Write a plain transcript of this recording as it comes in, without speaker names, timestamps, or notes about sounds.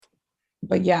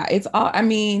But yeah, it's all, I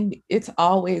mean, it's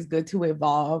always good to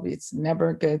evolve. It's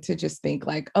never good to just think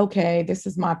like, okay, this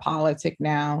is my politic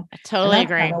now. I And totally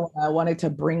that's kind agree. of what I wanted to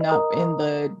bring up in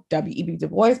the W.E.B. Du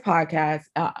Bois podcast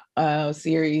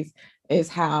series is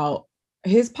how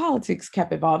his politics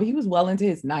kept evolving. He was well into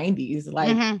his 90s.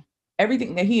 Like Hmm.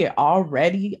 everything that he had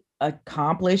already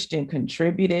accomplished and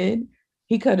contributed,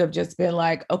 he could have just been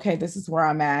like, okay, this is where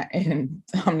I'm at and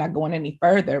I'm not going any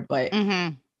further. But Hmm.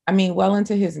 I mean, well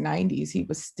into his 90s, he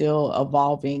was still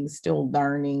evolving, still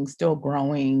learning, still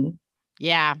growing.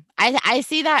 Yeah. I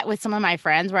see that with some of my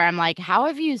friends where I'm like, how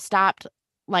have you stopped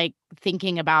like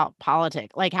thinking about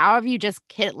politics? Like, how have you just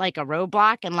hit like a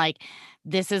roadblock and like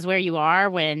this is where you are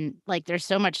when like there's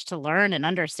so much to learn and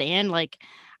understand? Like,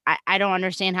 I don't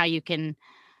understand how you can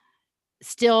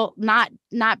still not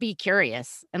be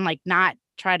curious and like not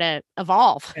try to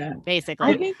evolve, Yeah. I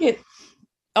basically. think it,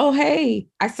 oh, hey,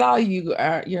 I saw you,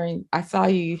 I saw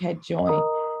you had joined.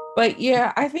 But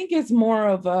yeah, I think it's more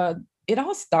of a, it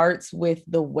all starts with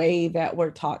the way that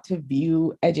we're taught to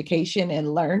view education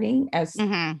and learning as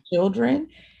Mhm. children.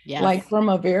 Like Yes. from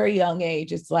a very young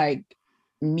age, it's like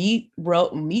meet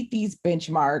these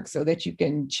benchmarks so that you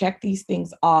can check these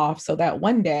things off so that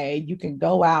one day you can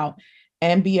go out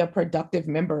and be a productive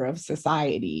member of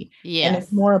society. And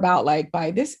it's Yes. more about like by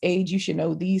this age, you should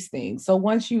know these things. So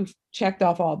once you've checked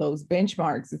off all those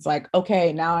benchmarks, it's like,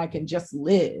 okay, now I can just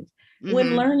live.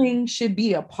 When Mhm. learning should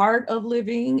be a part of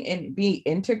living and be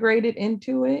integrated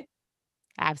into it.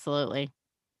 Absolutely.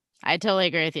 I totally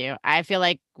agree with you. I feel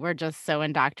like we're just so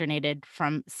indoctrinated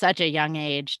from such a young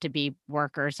age to be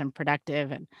workers and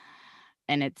productive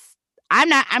and it's I'm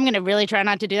gonna really try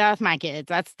not to do that with my kids.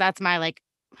 That's my like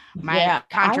my Yeah,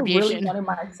 I really contribution. wanted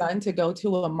my son to go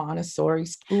to a Montessori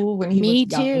school when he was Me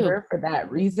too. younger for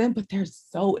that reason, but they're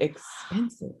so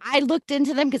expensive. I looked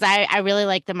into them because I really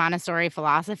like the Montessori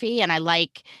philosophy, and I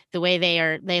like the way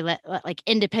they let like,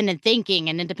 independent thinking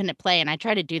and independent play, and I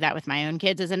try to do that with my own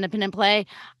kids as independent play,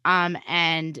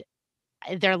 and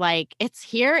they're like, "It's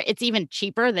here, it's even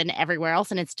cheaper than everywhere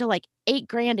else, and it's still, like, 8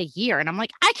 grand a year," and I'm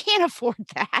like, "I can't afford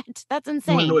that. That's You want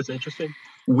to know insane." what's interesting?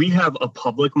 We have a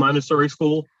public Montessori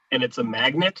school, and it's a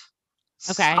magnet.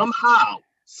 Okay.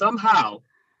 Somehow,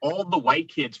 all the white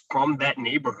kids from that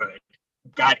neighborhood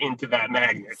got into that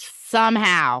magnet.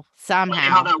 Somehow, Funny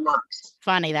how somehow. that works.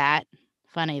 Funny that.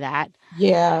 Funny that.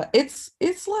 Yeah, it's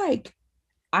like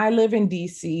I live in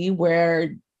DC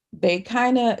where they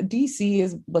kind of DC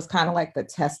is was kind of like the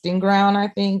testing ground, I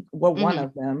think. Well, one Mhm.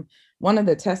 of them, one of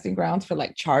the testing grounds for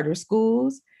like charter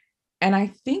schools. And I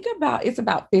think about it's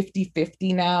about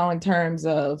 50-50 now in terms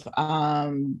of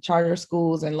charter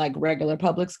schools and like regular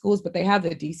public schools, but they have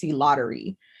the DC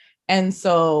lottery. And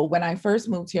so when I first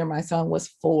moved here, my son was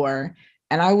 4.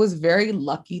 And I was very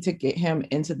lucky to get him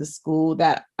into the school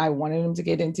that I wanted him to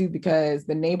get into because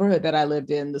the neighborhood that I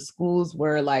lived in, the schools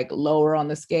were like lower on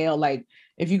the scale. Like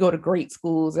if you go to great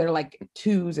schools, they're like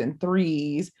twos and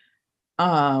threes.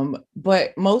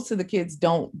 But most of the kids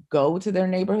don't go to their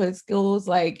neighborhood schools.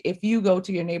 Like if you go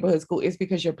to your neighborhood school, it's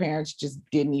because your parents just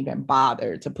didn't even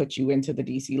bother to put you into the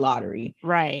DC lottery.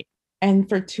 Right. And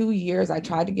for 2 years, I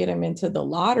tried to get him into the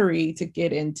lottery to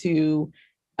get into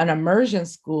an immersion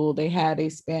school. They had a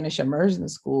Spanish immersion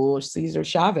school, Cesar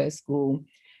Chavez School,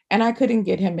 and I couldn't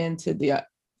get him into the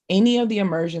any of the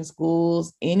immersion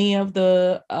schools, any of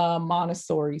the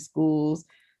Montessori schools.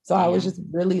 So I was Damn. just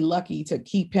really lucky to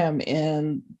keep him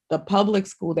in the public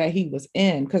school that he was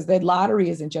in because the lottery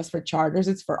isn't just for charters,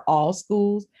 it's for all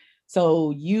schools.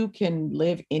 So you can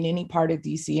live in any part of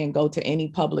DC and go to any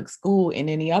public school in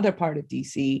any other part of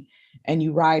DC and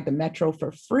you ride the metro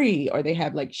for free, or they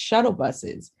have like shuttle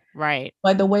buses. Right.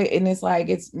 By the way, and it's like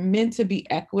it's meant to be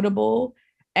equitable.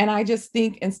 And I just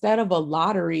think instead of a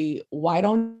lottery, why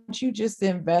don't you just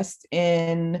invest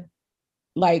in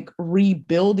like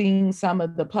rebuilding some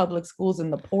of the public schools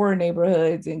in the poorer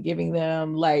neighborhoods and giving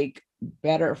them like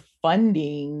better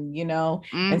funding,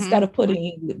 instead Mhm. of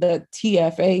putting the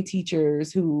TFA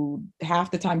teachers who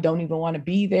half the time don't even want to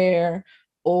be there,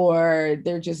 or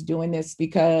they're just doing this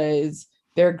because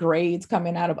their grades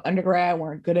coming out of undergrad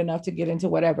weren't good enough to get into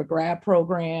whatever grad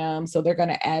program. So they're going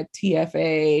to add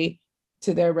TFA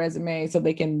to their resume so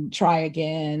they can try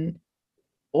again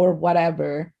or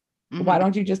whatever. Why Mhm.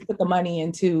 don't you just put the money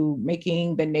into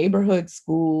making the neighborhood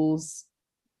schools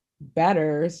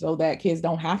better so that kids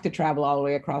don't have to travel all the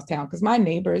way across town? Because my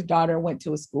neighbor's daughter went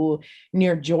to a school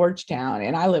near Georgetown,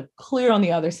 and I live clear on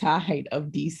the other side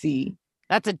of DC.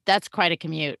 That's quite a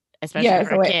commute, especially Yeah,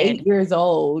 for a so at kid. 8 years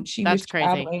old, she was That's crazy.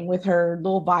 traveling with her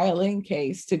little violin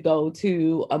case to go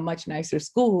to a much nicer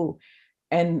school.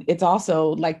 And it's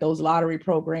also like those lottery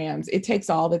programs, it takes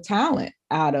all the talent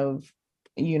out of,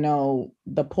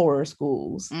 the poorer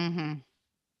schools. Mm-hmm.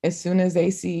 As soon as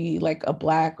they see like a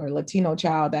Black or Latino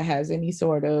child that has any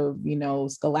sort of,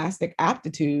 scholastic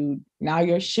aptitude, now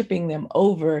you're shipping them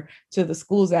over to the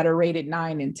schools that are rated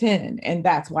 9 and 10. And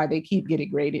that's why they keep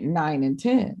getting rated 9 and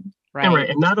 10. Right.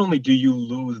 And not only do you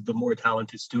lose the more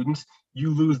talented students, you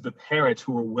lose the parents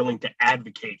who are willing to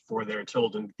advocate for their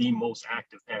children, the most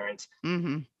active parents.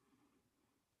 Mm-hmm.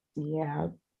 Yeah.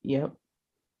 Yep.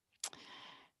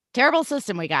 Terrible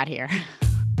system we got here.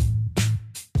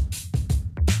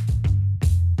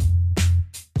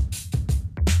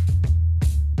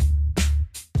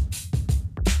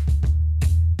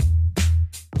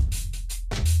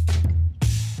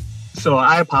 So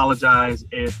I apologize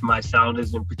if my sound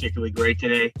isn't particularly great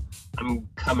today. I'm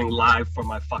coming live from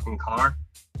my fucking car.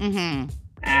 Mm-hmm.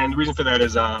 And the reason for that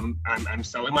is I'm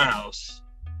selling my house,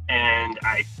 and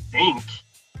I think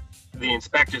the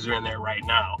inspectors are in there right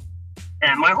now.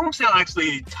 And my home sale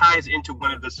actually ties into one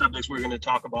of the subjects we're going to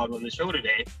talk about on the show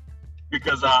today,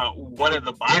 because one of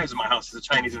the buyers of my house is a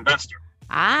Chinese investor.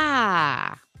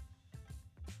 Ah.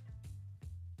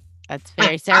 That's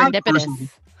very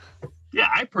serendipitous.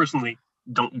 I personally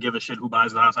don't give a shit who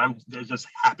buys the house. I'm just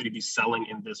happy to be selling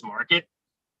in this market.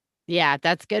 Yeah,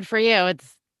 that's good for you.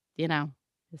 It's, the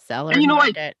seller's and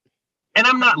market. And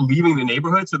I'm not leaving the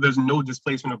neighborhood, so there's no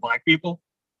displacement of Black people.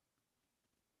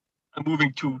 I'm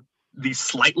moving to the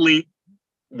slightly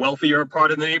wealthier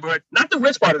part of the neighborhood, not the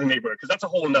rich part of the neighborhood, because that's a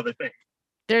whole nother thing.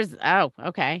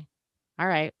 Okay. All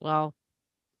right. Well,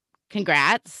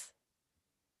 congrats.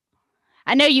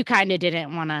 I know you kind of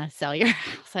didn't want to sell your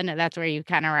house. I know that's where you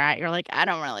kind of were at. You're like, I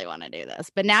don't really want to do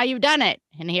this. But now you've done it.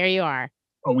 And here you are.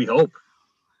 Oh, we hope.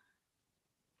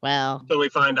 Well. Until we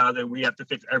find out that we have to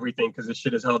fix everything because this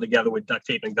shit is held together with duct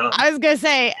tape and gum. I was going to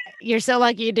say, you're so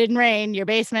lucky it didn't rain. Your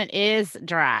basement is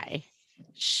dry.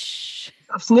 Shh.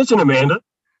 Stop snitching, Amanda.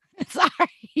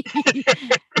 Sorry.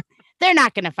 They're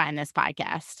not going to find this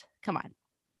podcast. Come on.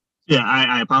 Yeah,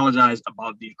 I apologize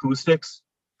about the acoustics.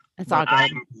 It's all good.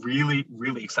 I'm really,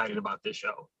 really excited about this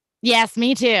show. Yes,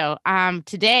 me too.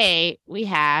 Today we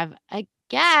have a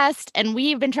guest, and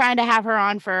we've been trying to have her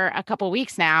on for a couple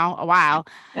weeks now, a while.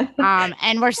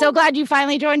 And we're so glad you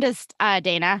finally joined us,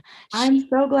 Dana. I'm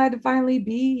so glad to finally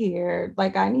be here.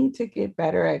 Like, I need to get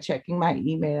better at checking my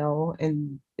email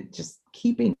and just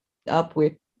keeping up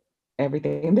with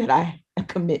everything that I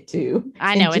commit to.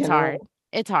 I know it's hard.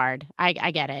 It's hard.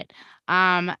 I get it.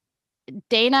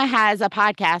 Dana has a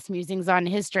podcast, Musings on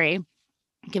History.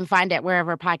 You can find it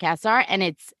wherever podcasts are, and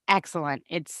it's excellent.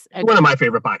 It's one of my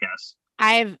favorite podcasts.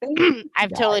 I've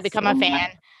totally become a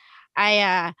fan.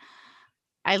 I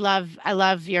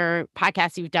love your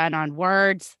podcasts you've done on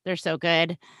words. They're so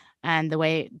good, and the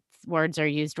way words are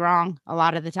used wrong a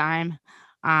lot of the time.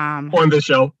 On this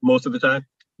show, most of the time.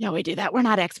 Yeah, we do that. We're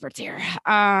not experts here.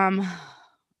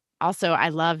 Also, I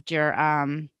loved your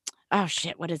oh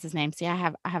shit, what is his name? See, I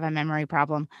have a memory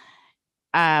problem.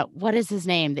 What is his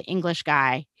name? The English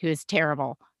guy who is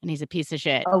terrible and he's a piece of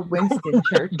shit. Oh, Winston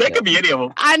Churchill. That could be any of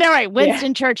them. I know, right?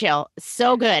 Winston Churchill.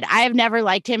 So good. I have never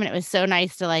liked him, and it was so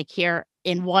nice to like hear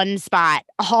in one spot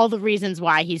all the reasons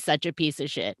why he's such a piece of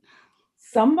shit.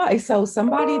 Somebody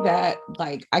that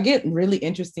like, I get really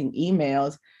interesting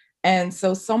emails. And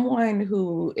so someone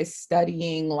who is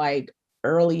studying like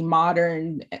early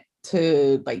modern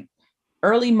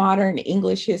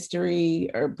English history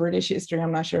or British history,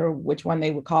 I'm not sure which one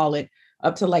they would call it,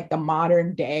 up to like the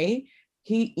modern day,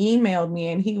 he emailed me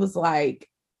and he was like,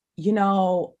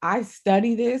 I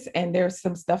study this and there's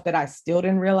some stuff that I still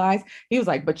didn't realize. He was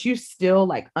like, but you're still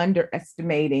like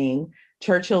underestimating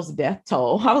Churchill's death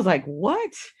toll. I was like,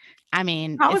 what? I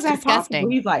mean, how is that disgusting.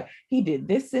 Possible? He's like, he did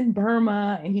this in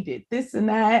Burma and he did this and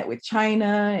that with China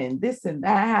and this and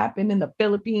that happened in the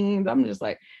Philippines. I'm just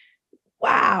like,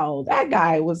 wow, that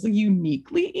guy was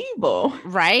uniquely evil.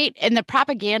 Right. And the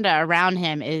propaganda around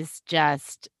him is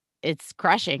just, it's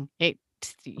crushing.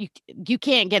 You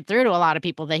can't get through to a lot of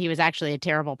people that he was actually a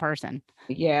terrible person.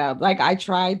 Yeah. Like I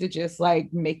tried to just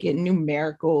like make it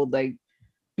numerical, like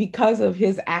because of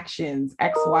his actions,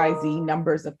 XYZ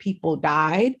numbers of people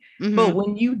died. Mm-hmm. But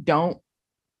when you don't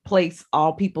place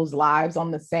all people's lives on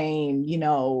the same,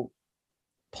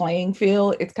 playing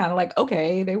field, it's kind of like,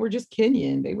 okay, they were just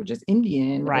Kenyan, they were just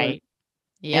Indian, right?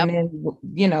 Yeah. And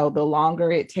then the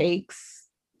longer it takes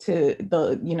to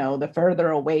the further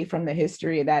away from the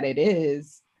history that it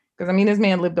is, because I mean this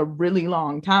man lived a really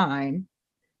long time,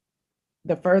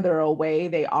 the further away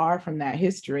they are from that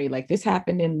history. Like this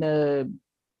happened in the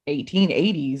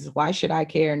 1880s, why should I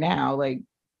care now? Like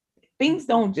things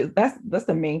don't just, that's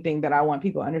the main thing that I want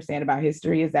people to understand about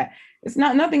history, is that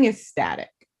nothing is static,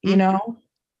 you know?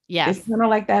 Yes. It's kind of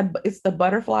like that. It's the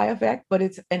butterfly effect, but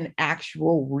it's an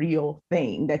actual real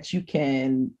thing that you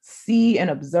can see and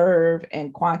observe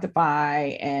and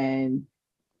quantify, and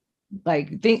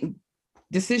like think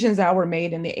decisions that were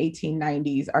made in the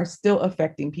 1890s are still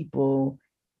affecting people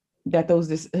that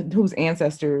whose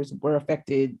ancestors were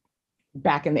affected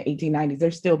back in the 1890s.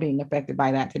 They're still being affected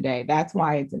by that today. That's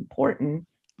why it's important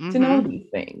to know these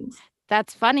things.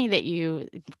 That's funny that you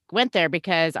went there,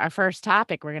 because our first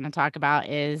topic we're going to talk about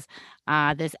is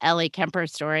this Ellie Kemper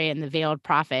story and the Veiled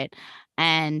Prophet.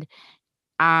 And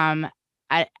I'm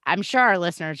sure our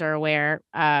listeners are aware,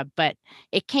 but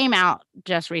it came out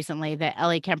just recently that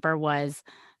Ellie Kemper was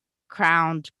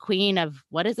crowned queen of,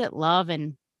 what is it? Love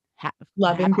and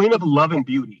Queen of Love and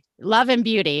Beauty. Love and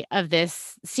Beauty of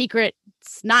this secret,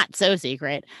 not so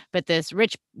secret, but this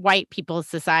rich white people's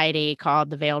society called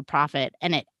the Veiled Prophet.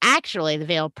 And it actually, the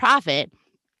Veiled Prophet,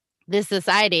 this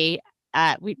society,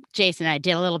 Jason and I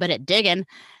did a little bit of digging,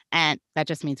 and that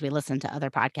just means we listen to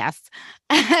other podcasts.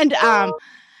 And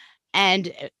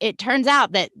it turns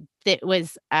out that it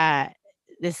was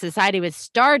this society was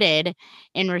started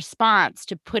in response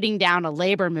to putting down a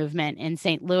labor movement in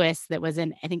St. Louis that was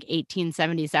in, I think,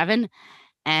 1877.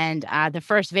 And the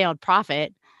first Veiled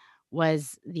Prophet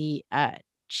was the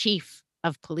chief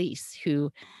of police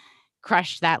who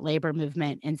crushed that labor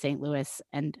movement in St. Louis.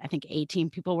 And I think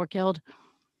 18 people were killed.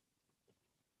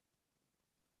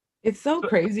 It's so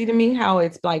crazy to me how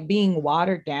it's like being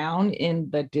watered down in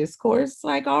the discourse,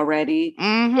 like already.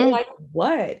 Like,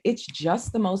 what? It's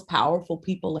just the most powerful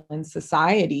people in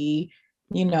society,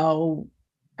 you know,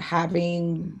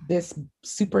 having this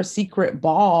super secret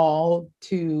ball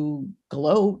to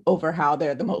gloat over how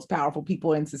they're the most powerful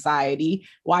people in society.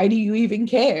 Why do you even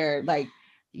care? Like,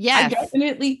 yes, I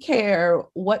definitely care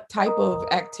what type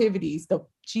of activities the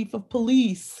chief of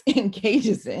police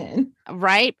engages in.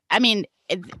 Right? I mean,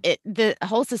 the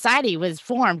whole society was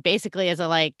formed basically as a,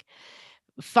 like,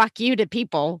 fuck you to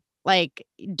people, like,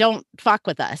 don't fuck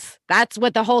with us. That's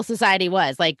what the whole society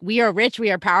was. Like, we are rich,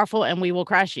 we are powerful, and we will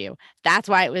crush you. That's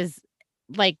why it was,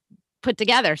 like, put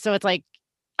together. So it's like,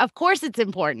 of course it's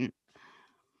important.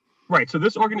 Right. So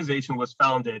this organization was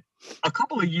founded a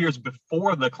couple of years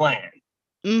before the Klan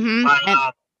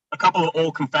by a couple of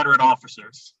old Confederate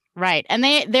officers. Right. And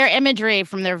their imagery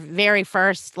from their very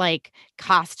first, like,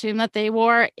 costume that they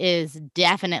wore is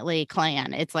definitely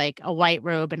Klan. It's like a white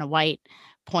robe and a white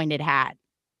pointed hat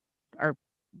or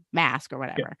mask or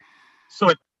whatever. Yeah.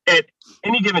 So at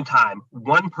any given time,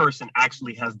 one person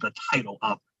actually has the title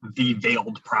of the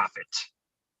Veiled Prophet.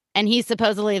 And he's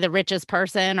supposedly the richest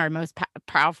person or most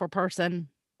powerful person.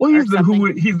 Well, he's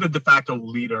the de facto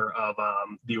leader of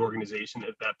the organization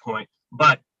at that point.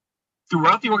 But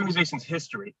throughout the organization's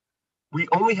history, we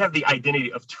only have the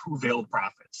identity of two veiled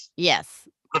prophets. Yes.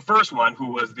 The first one,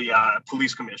 who was the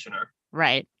police commissioner.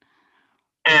 Right.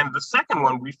 And the second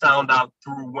one, we found out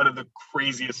through one of the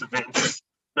craziest events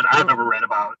that I've ever read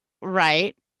about.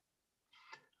 Right.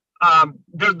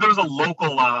 There's a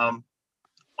local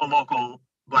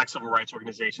Black civil rights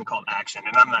organization called Action,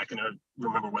 and I'm not going to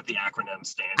remember what the acronym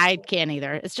stands for. I can't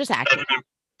either. It's just Action. They've been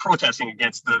protesting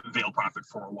against the Veiled Prophet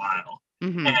for a while.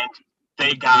 And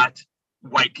they got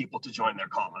white people to join their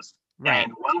cause. Right.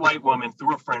 And one white woman,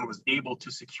 through a friend, was able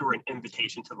to secure an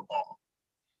invitation to the ball.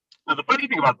 Now, the funny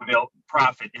thing about the Veiled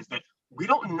Prophet is that we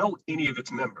don't know any of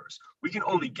its members. We can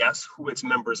only guess who its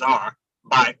members are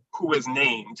by who is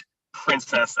named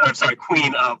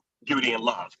Queen of Beauty and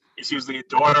Love. It's usually a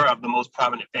daughter of the most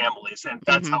prominent families, and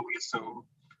that's how we assume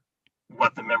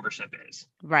what the membership is.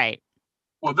 Right.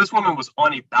 Well, this woman was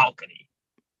on a balcony,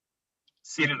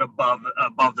 seated above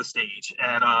the stage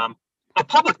at a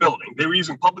public building. They were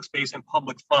using public space and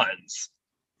public funds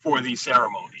for these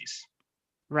ceremonies.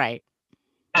 Right.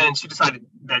 And she decided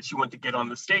that she wanted to get on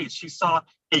the stage. She saw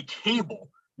a cable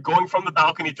going from the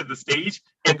balcony to the stage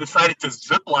and decided to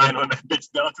zip line on that bitch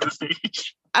down to the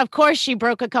stage. Of course, she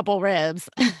broke a couple ribs.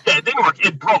 Yeah, it didn't work.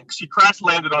 It broke. She crash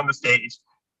landed on the stage.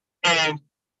 And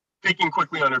thinking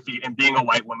quickly on her feet and being a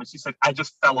white woman, she said, I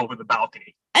just fell over the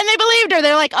balcony. And they believed her.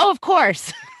 They're like, oh, of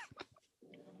course.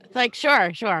 It's like,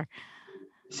 sure.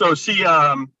 So she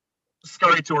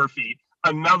scurried to her feet.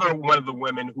 Another one of the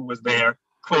women who was there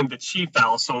claimed that she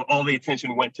fell, so all the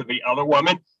attention went to the other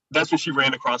woman. That's when she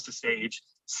ran across the stage,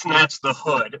 snatched the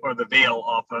hood or the veil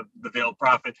off of the Veiled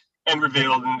Prophet, and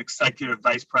revealed an executive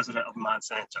vice president of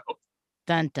Monsanto.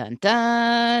 Dun, dun,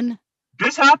 dun.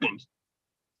 This happened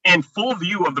in full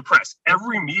view of the press.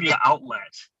 Every media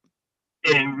outlet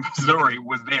in Missouri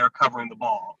was there covering the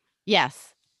ball.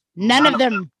 Yes. None of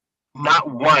them Not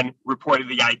one reported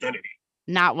the identity.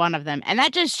 Not one of them. And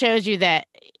that just shows you that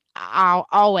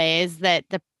always that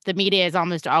the media is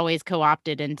almost always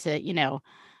co-opted into,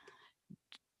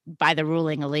 by the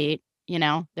ruling elite.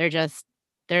 They're just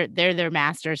they're their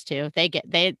masters too.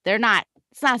 They're not,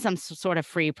 it's not some sort of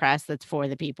free press that's for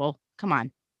the people. Come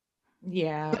on.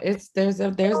 Yeah, there's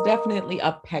definitely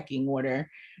a pecking order.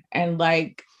 And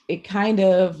like it kind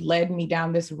of led me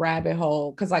down this rabbit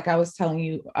hole because like I was telling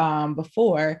you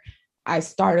before, I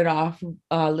started off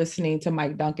listening to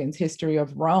Mike Duncan's History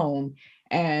of Rome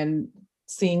and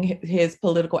seeing his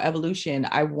political evolution.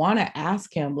 I want to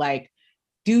ask him, like,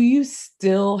 do you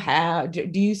still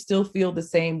feel the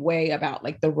same way about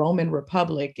like the Roman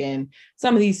Republic and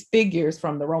some of these figures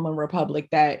from the Roman Republic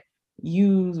that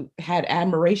you had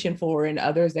admiration for and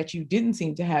others that you didn't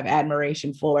seem to have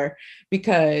admiration for?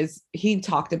 Because he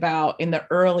talked about in the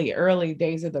early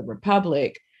days of the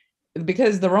Republic,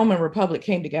 because the Roman Republic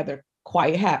came together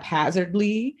quite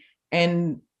haphazardly,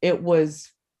 and it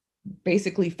was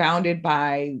basically founded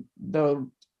by the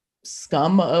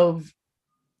scum of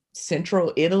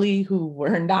central Italy who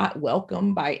were not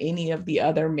welcomed by any of the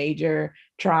other major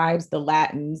tribes, the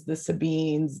Latins, the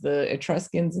Sabines, the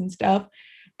Etruscans and stuff.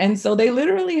 And so they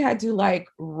literally had to like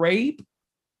rape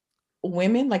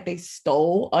women, like they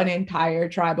stole an entire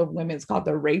tribe of women. It's called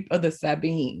the Rape of the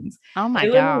Sabines. Oh my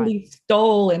They God. literally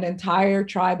stole an entire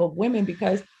tribe of women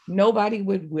because nobody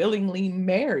would willingly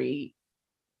marry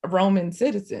Roman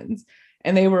citizens.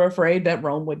 And they were afraid that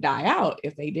Rome would die out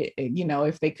if they did,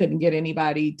 if they couldn't get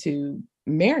anybody to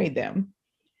marry them.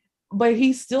 But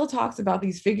he still talks about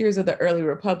these figures of the early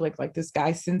Republic, like this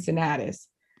guy Cincinnatus,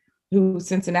 who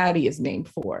Cincinnati is named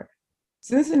for.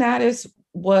 Cincinnatus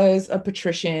was a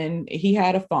patrician. He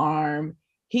had a farm.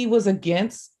 He was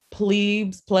against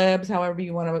plebs, however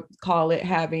you want to call it,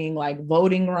 having like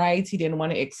voting rights. He didn't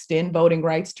want to extend voting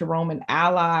rights to Roman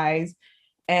allies.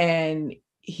 And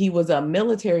he was a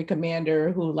military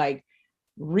commander who like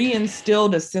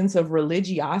reinstilled a sense of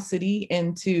religiosity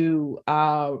into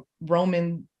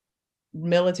Roman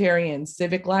military and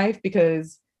civic life,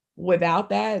 because without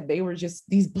that, they were just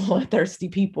these bloodthirsty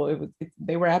people.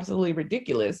 They were absolutely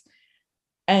ridiculous.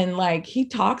 And like he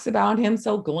talks about him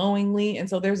so glowingly. And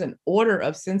so there's an order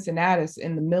of Cincinnatus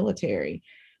in the military.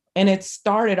 And it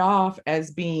started off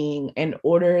as being an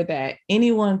order that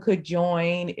anyone could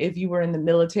join if you were in the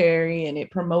military, and it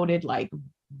promoted like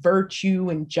virtue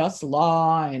and just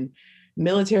law and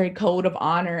military code of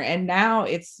honor. And now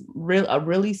it's a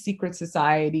really secret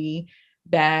society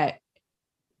that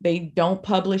they don't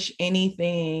publish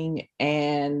anything,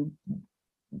 and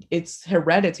it's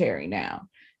hereditary now.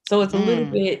 So it's a little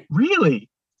bit, really,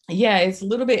 yeah, it's a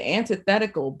little bit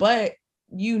antithetical, but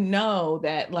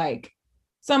that like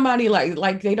somebody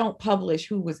like they don't publish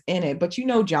who was in it, but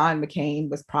John McCain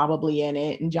was probably in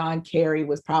it, and John Kerry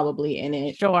was probably in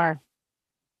it. Sure.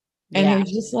 And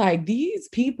it's just like these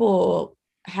people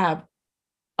have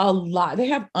they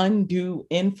have undue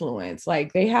influence.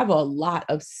 Like they have a lot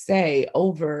of say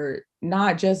over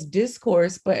not just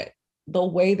discourse, but the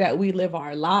way that we live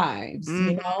our lives,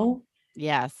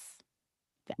 Yes.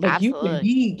 Like Absolutely. you can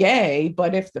be gay,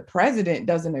 but if the president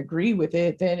doesn't agree with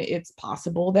it, then it's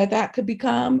possible that could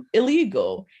become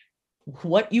illegal.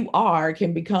 What you are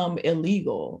can become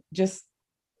illegal. Just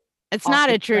it's not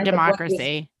a true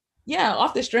democracy.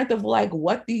 Off the strength of like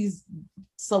what these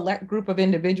select group of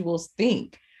individuals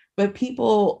think. But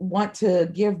people want to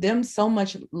give them so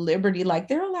much liberty, like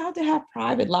they're allowed to have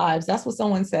private lives. That's what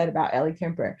someone said about Ellie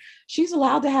Kemper. She's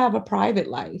allowed to have a private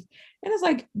life. And it's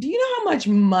like, do you know how much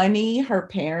money her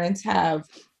parents have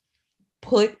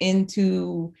put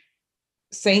into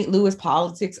St. Louis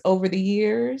politics over the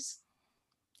years?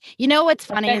 You know what's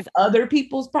funny is other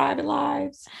people's private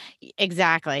lives.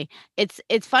 Exactly.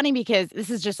 It's funny because this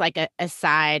is just like a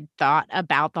side thought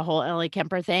about the whole Ellie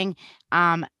Kemper thing.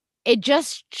 It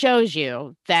just shows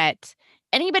you that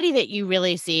anybody that you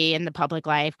really see in the public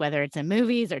life, whether it's in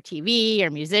movies or TV or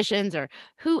musicians or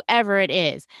whoever it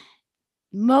is,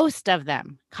 most of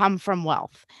them come from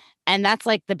wealth. And that's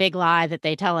like the big lie that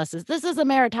they tell us is this is a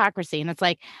meritocracy. And it's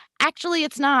like, actually,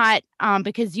 it's not,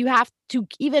 because you have to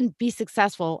even be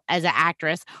successful as an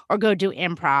actress or go do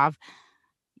improv.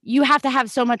 You have to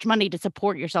have so much money to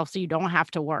support yourself so you don't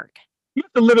have to work. You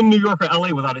have to live in New York or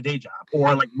LA without a day job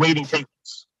or like waiting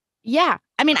tables. Yeah.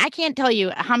 I mean, I can't tell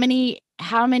you how many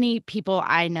people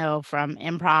I know from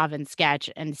improv and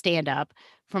sketch and stand up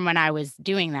from when I was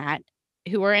doing that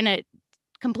who were in a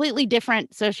completely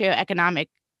different socioeconomic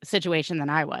situation than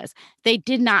I was. They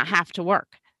did not have to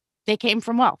work. They came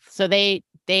from wealth. So they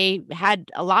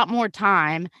had a lot more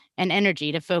time and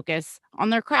energy to focus on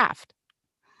their craft.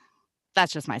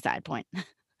 That's just my side point. Me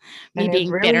And it being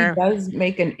really bitter. does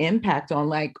make an impact on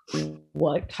like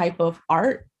what type of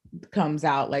art comes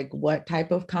out, like what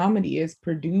type of comedy is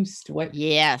produced, what, you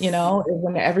Yes. know,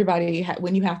 when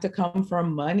when you have to come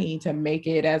from money to make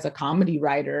it as a comedy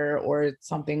writer or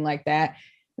something like that,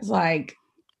 it's like,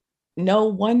 no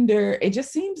wonder it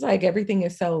just seems like everything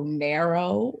is so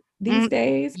narrow these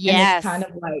days. And it's kind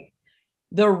Yes. of like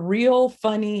the real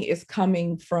funny is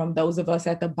coming from those of us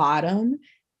at the bottom.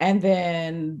 And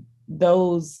then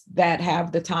those that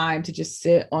have the time to just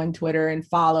sit on Twitter and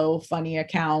follow funny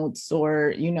accounts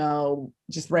or, you know,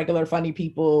 just regular funny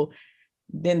people,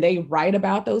 then they write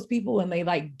about those people and they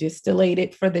like distillate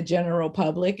it for the general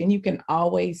public. And you can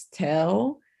always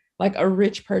tell like a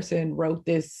rich person wrote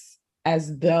this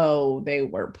as though they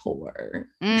were poor.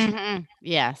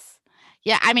 Yes.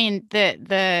 Yeah, I mean,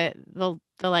 the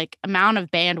like amount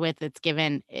of bandwidth that's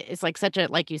given is like such a,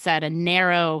 like you said, a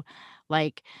narrow,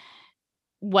 like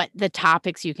what the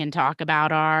topics you can talk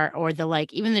about are, or the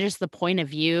like, even just the point of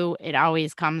view, it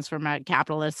always comes from a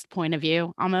capitalist point of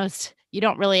view almost. You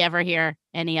don't really ever hear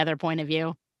any other point of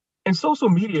view. And social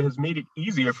media has made it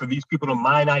easier for these people to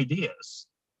mine ideas.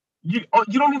 You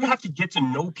don't even have to get to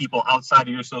know people outside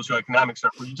of your socioeconomic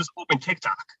circle. You just open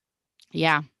TikTok.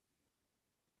 Yeah.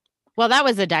 Well, that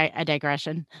was a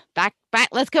digression. Back.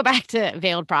 Let's go back to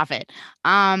Veiled Prophet.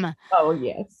 Oh,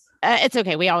 yes. It's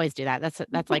okay. We always do that.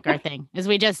 That's like our thing. Is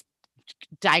we just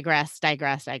digress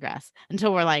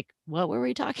until we're like, what were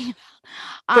we talking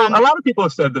about? So a lot of people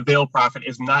have said the Veiled Prophet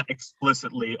is not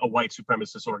explicitly a white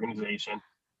supremacist organization.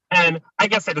 And I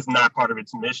guess that is not part of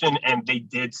its mission. And they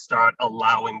did start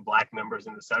allowing Black members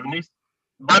in the 70s.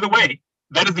 By the way,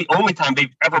 that is the only time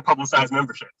they've ever publicized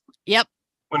membership. Yep.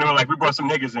 When they were like, we brought some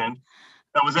niggas in.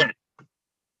 That was it.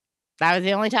 That was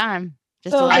the only time.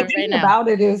 Just So to let the everybody thing know. about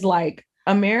it is like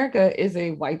America is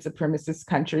a white supremacist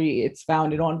country. It's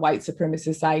founded on white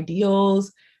supremacist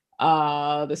ideals.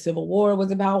 The Civil War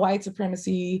was about white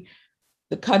supremacy.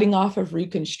 The cutting off of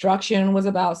Reconstruction was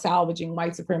about salvaging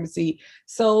white supremacy.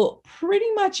 So pretty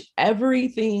much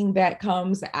everything that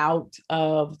comes out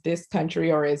of this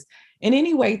country or is in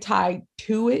any way tied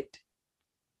to it,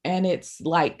 and it's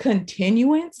like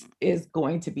continuance, is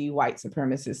going to be white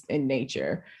supremacist in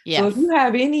nature. Yes. So if you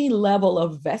have any level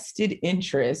of vested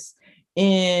interest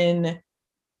in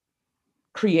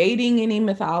creating any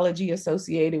mythology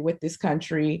associated with this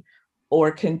country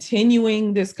or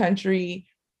continuing this country,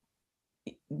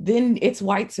 then it's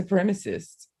white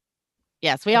supremacist.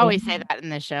 Yes, we always say that in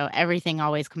this show. Everything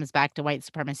always comes back to white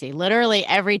supremacy. Literally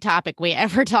every topic we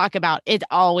ever talk about, it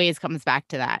always comes back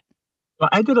to that. Well,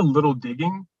 I did a little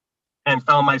digging and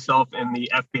found myself in the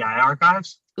FBI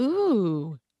archives.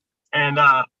 Ooh. And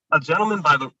a gentleman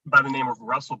by the name of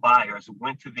Russell Byers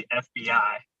went to the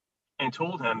FBI and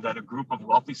told him that a group of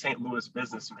wealthy St. Louis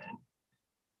businessmen,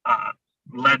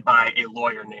 led by a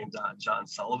lawyer named John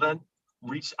Sullivan,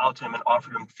 reached out to him and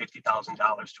offered him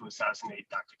 $50,000 to assassinate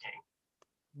Dr. King.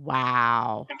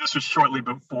 Wow. And this was shortly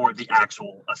before the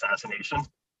actual assassination.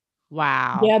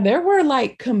 Wow. Yeah, there were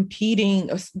like competing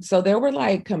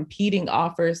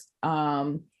offers.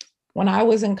 When I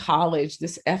was in college,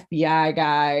 this FBI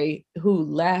guy who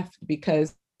left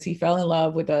because he fell in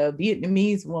love with a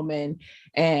Vietnamese woman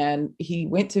and he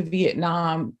went to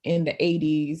Vietnam in the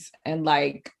 80s, and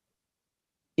like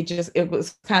it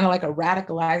was kind of like a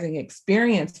radicalizing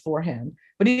experience for him.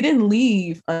 But he didn't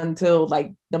leave until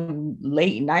like the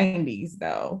late 90s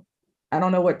though. I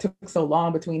don't know what took so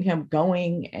long between him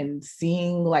going and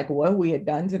seeing like what we had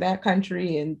done to that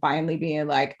country and finally being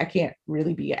like, I can't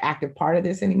really be an active part of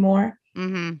this anymore.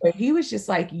 Mm-hmm. But he was just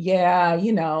like, yeah,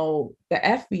 you know, the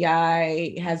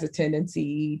FBI has a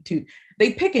tendency to,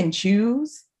 they pick and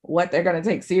choose what they're going to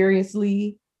take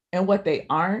seriously and what they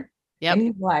aren't. Yep. And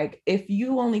he's like, if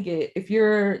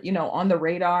you're, you know, on the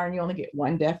radar and you only get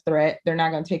one death threat, they're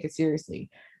not going to take it seriously.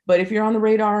 But if you're on the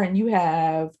radar and you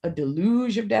have a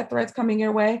deluge of death threats coming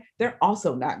your way, they're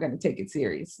also not going to take it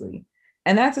seriously.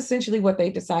 And that's essentially what they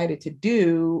decided to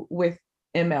do with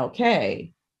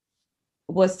MLK,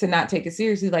 was to not take it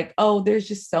seriously. Like, oh, there's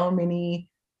just so many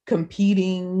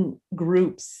competing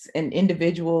groups and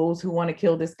individuals who want to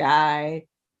kill this guy.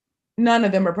 None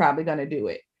of them are probably going to do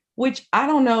it, which I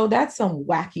don't know. That's some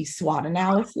wacky SWOT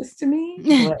analysis to me,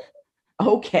 but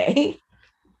okay.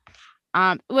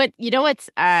 What's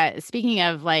speaking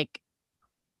of like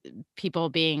people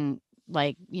being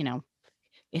like, you know,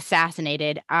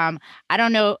 assassinated. I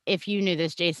don't know if you knew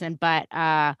this, Jason, but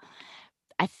I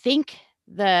think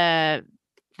the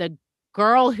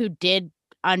girl who did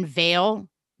unveil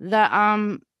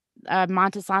the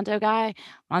Monsanto,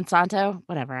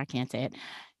 whatever, I can't say it.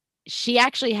 She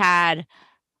actually had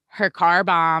her car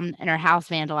bombed and her house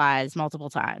vandalized multiple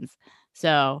times.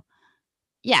 So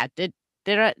yeah, they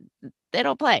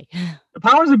don't play. The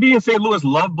powers that be in St. Louis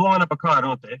love blowing up a car,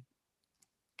 don't they?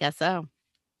 Guess so.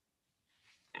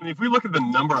 I mean, if we look at the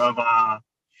number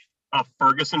of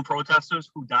Ferguson protesters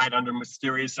who died under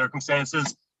mysterious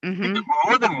circumstances, I think that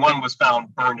more than one was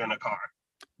found burned in a car.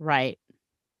 Right.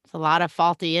 It's a lot of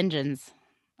faulty engines,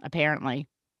 apparently.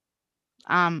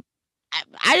 I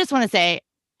just want to say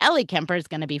Ellie Kemper is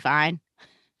going to be fine.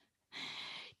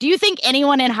 Do you think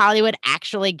anyone in Hollywood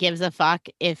actually gives a fuck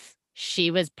if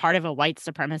she was part of a white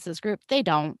supremacist group? They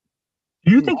don't.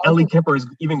 Do you think Ellie Kemper is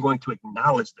even going to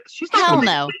acknowledge this? She's not Hell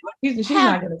no. She's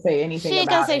not going to say anything. She ain't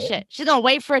going to say shit. She's going to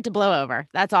wait for it to blow over.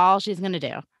 That's all she's going to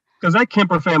do. Because that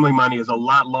Kemper family money is a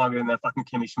lot longer than that fucking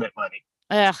Kimmy Schmidt money.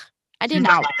 Ugh. I did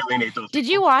not. Did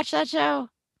you watch that show?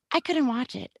 I couldn't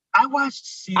watch it. I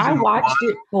watched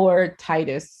it for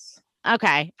Titus.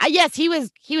 Okay. Yes, he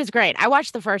was great. I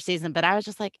watched the first season, but I was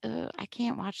just like, I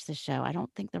can't watch this show. I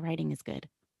don't think the writing is good.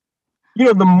 You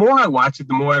know, the more I watch it,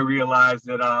 the more I realize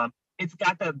that it's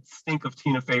got that stink of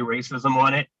Tina Fey racism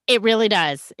on it. It really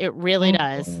does. It really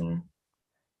does.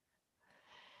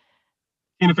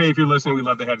 Tina Fey, if you're listening, we'd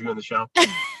love to have you on the show.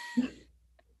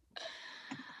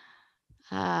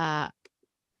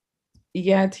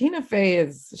 Yeah, Tina Fey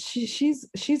is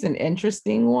she's an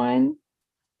interesting one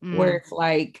where it's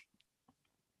like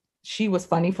she was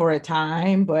funny for a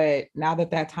time, but now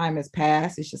that time has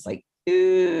passed, it's just like,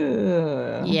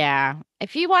 ew. Yeah.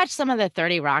 If you watch some of the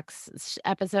 30 Rocks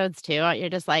episodes too, you're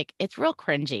just like, it's real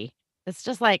cringy. It's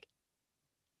just like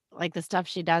the stuff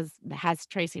she does has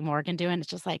Tracy Morgan doing. It's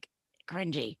just like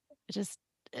cringy. It's just,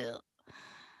 ugh.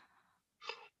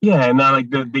 Yeah, and now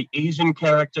like the Asian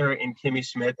character in Kimmy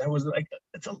Schmidt, that was like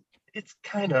it's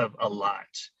kind of a lot.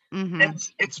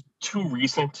 It's too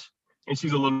recent, and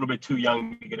she's a little bit too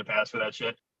young to get a pass for that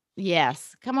shit.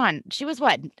 Yes, come on. She was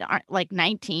what, like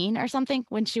 19 or something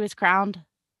when she was crowned?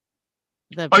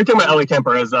 Oh, you're talking about Ellie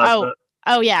Kemper as oh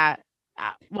yeah.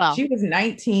 Well, she was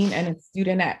 19 and a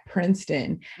student at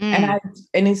Princeton, and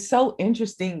it's so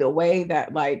interesting the way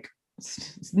that, like,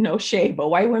 no shade, but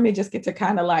white women just get to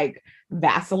kind of like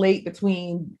vacillate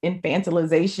between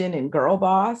infantilization and girl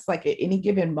boss. Like at any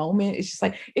given moment, it's just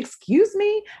like, excuse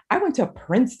me, I went to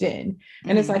Princeton.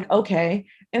 And it's like, okay.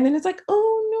 And then it's like,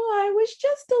 oh no, I was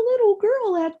just a little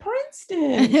girl at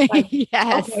Princeton. Like,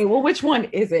 yes. Okay, well, which one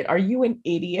is it? Are you an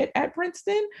idiot at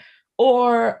Princeton?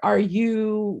 Or are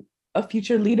you a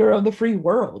future leader of the free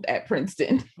world at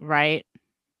Princeton? Right.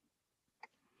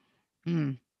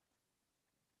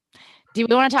 Do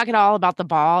we want to talk at all about the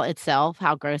ball itself,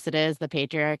 how gross it is, the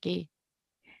patriarchy?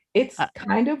 It's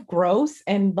kind of gross.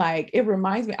 And like, it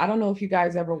reminds me, I don't know if you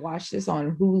guys ever watched this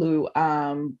on Hulu,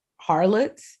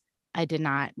 Harlots. I did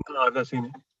not. No, I've not seen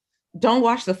it. Don't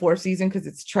watch the fourth season because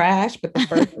it's trash, but the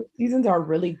first seasons are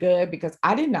really good, because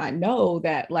I did not know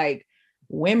that like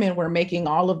women were making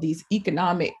all of these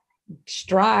economic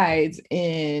strides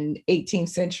in 18th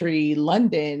century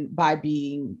London by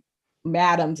being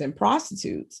madams and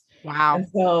prostitutes. Wow. And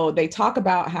so they talk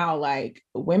about how like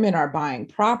women are buying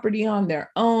property on their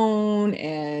own,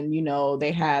 and you know,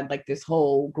 they had like this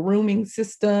whole grooming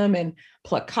system and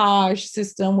placage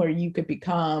system where you could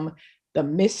become the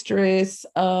mistress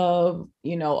of,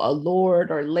 you know, a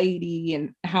lord or lady,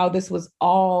 and how this was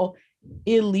all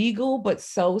illegal but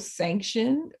so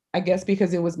sanctioned, I guess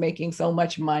because it was making so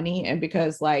much money and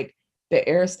because like the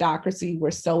aristocracy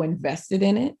were so invested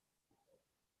in it.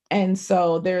 And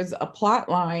so there's a plot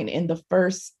line in the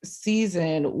first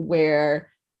season where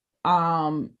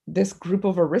this group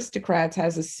of aristocrats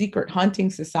has a secret hunting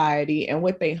society, and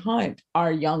what they hunt are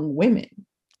young women.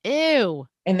 Ew.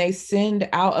 And they send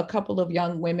out a couple of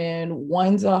young women.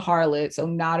 One's a harlot, so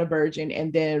not a virgin.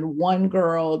 And then one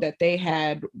girl that they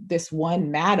had, this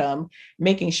one madam,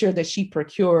 making sure that she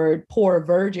procured poor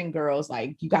virgin girls,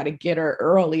 like, you got to get her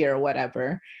early or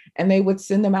whatever. And they would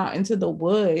send them out into the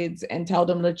woods and tell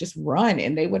them to just run,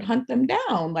 and they would hunt them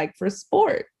down like for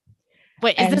sport.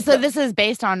 Wait, this is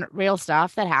based on real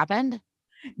stuff that happened?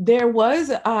 There was,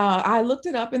 I looked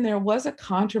it up, and there was a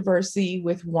controversy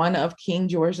with one of King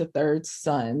George III's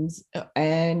sons,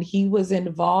 and he was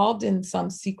involved in some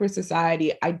secret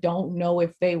society. I don't know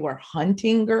if they were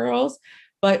hunting girls,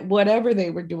 but whatever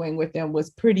they were doing with them was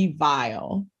pretty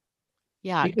vile.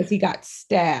 Yeah, because he got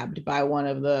stabbed by one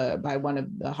of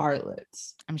the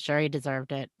harlots. I'm sure he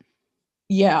deserved it.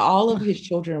 Yeah, all of his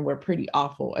children were pretty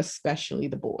awful, especially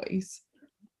the boys.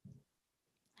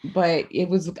 But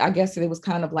I guess it was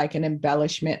kind of like an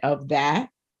embellishment of that,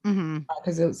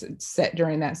 because it was set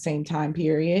during that same time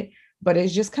period. But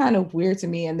it's just kind of weird to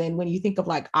me. And then when you think of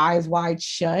like Eyes Wide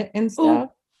Shut and stuff.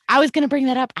 Ooh, I was going to bring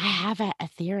that up. I have a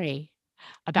theory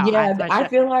about Eyes Yeah, Wide I Shut.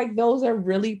 feel like those are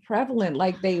really prevalent.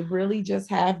 Like they really just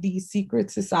have these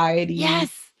secret societies.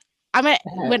 Yes. I mean,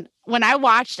 that- when I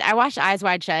watched Eyes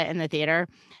Wide Shut in the theater,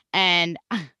 and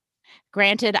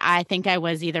granted, I think I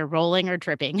was either rolling or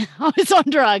tripping. I was on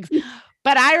drugs.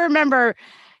 But I remember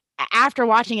after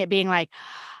watching it being like,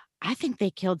 I think they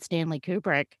killed Stanley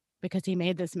Kubrick because he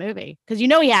made this movie. Because he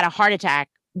had a heart attack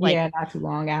like yeah, not too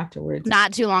long afterwards.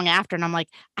 not too long after. And I'm like,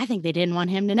 I think they didn't want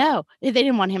him to know. They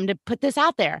didn't want him to put this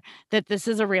out there that this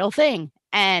is a real thing.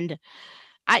 And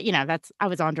I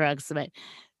was on drugs. But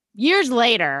years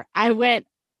later, I went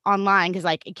online because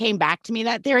like it came back to me,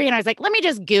 that theory. And I was like, let me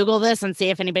just Google this and see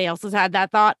if anybody else has had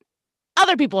that thought.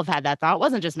 Other people have had that thought. It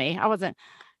wasn't just me. It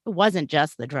wasn't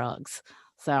just the drugs.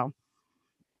 So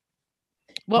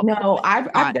No,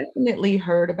 I've definitely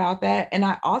heard about that. And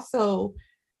I also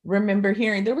remember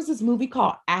hearing there was this movie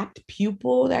called Apt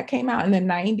Pupil that came out in the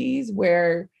 90s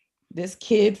where this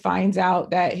kid finds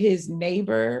out that his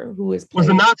neighbor who is was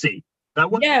a Nazi.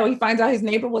 Yeah, he finds out his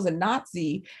neighbor was a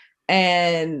Nazi.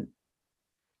 And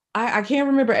I can't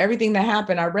remember everything that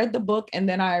happened. I read the book and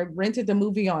then I rented the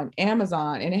movie on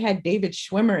Amazon, and it had David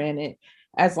Schwimmer in it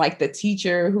as like the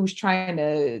teacher who's trying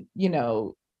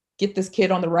to, get this kid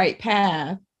on the right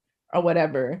path or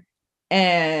whatever.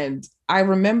 And I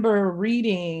remember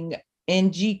reading in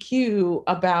GQ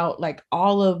about like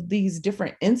all of these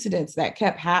different incidents that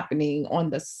kept happening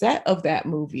on the set of that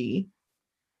movie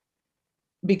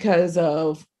because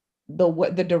of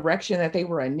the direction that they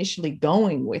were initially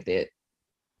going with it.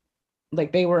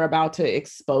 Like they were about to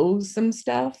expose some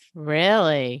stuff.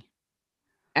 Really?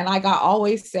 And like I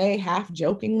always say, half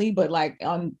jokingly, but like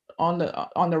on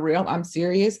the real, I'm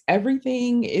serious.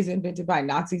 Everything is invented by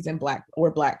Nazis and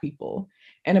black people.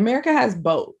 And America has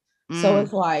both. So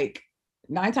it's like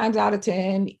 9 times out of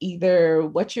 10, either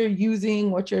what you're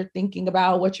using, what you're thinking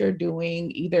about, what you're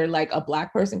doing, either like a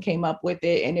black person came up with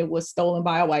it and it was stolen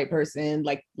by a white person,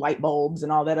 like light bulbs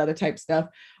and all that other type stuff,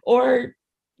 or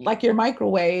like your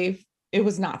microwave, it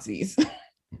was Nazis.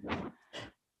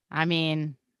 I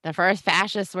mean, the first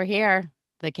fascists were here.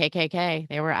 The KKK.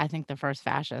 They were, I think, the first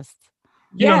fascists.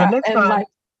 Yeah, and like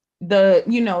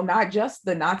not just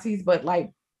the Nazis, but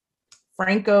like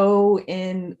Franco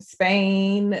in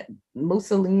Spain,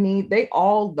 Mussolini, they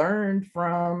all learned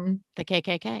from the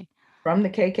KKK. From the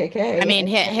KKK. I mean,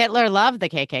 Hitler loved the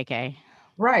KKK.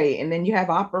 Right. And then you have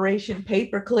Operation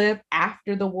Paperclip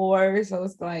after the war. So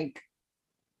it's like,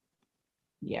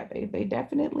 yeah, they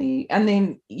definitely. And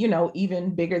then,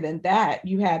 even bigger than that,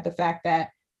 you had the fact that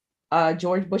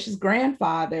George Bush's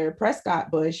grandfather,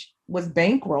 Prescott Bush, was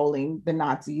bankrolling the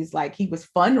Nazis. Like he was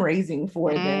fundraising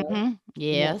for them.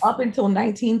 Yes. Up until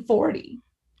 1940.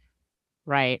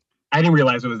 Right. I didn't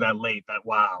realize it was that late.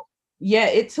 Wow. Yeah,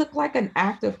 it took like an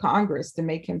act of Congress to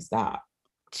make him stop.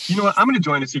 You know what? I'm going to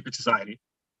join a secret society.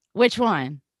 Which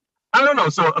one? I don't know.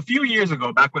 So a few years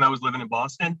ago, back when I was living in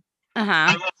Boston, I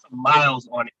had some miles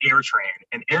on AirTran,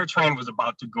 and AirTran was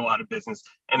about to go out of business.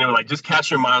 And they were like, just cash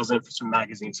your miles in for some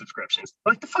magazine subscriptions.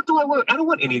 Like, the fuck do I want? I don't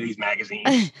want any of these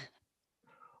magazines.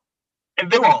 And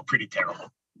they were all pretty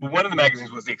terrible. But one of the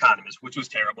magazines was The Economist, which was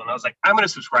terrible. And I was like, I'm going to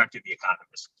subscribe to The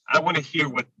Economist. I want to hear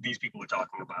what these people are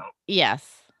talking about. Yes.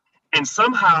 And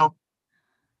somehow,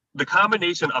 the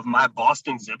combination of my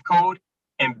Boston zip code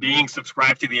and being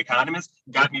subscribed to The Economist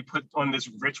got me put on this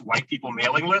rich white people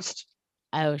mailing list.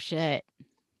 Oh, shit.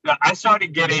 I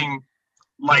started getting,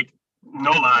 like,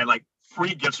 no lie, like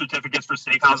free gift certificates for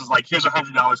steakhouses. Like, here's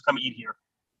 $100, come eat here.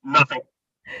 Nothing.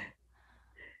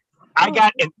 I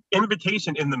got an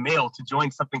invitation in the mail to join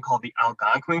something called the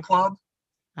Algonquin Club.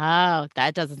 Oh,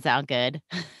 that doesn't sound good.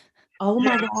 Oh,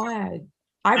 my God.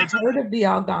 I've heard of the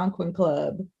Algonquin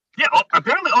Club. Yeah,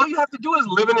 apparently all you have to do is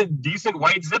live in a decent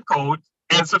white zip code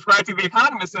and subscribe to The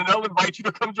Economist, and they'll invite you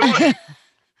to come join.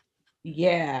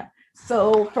 Yeah.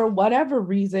 So for whatever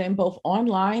reason, both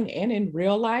online and in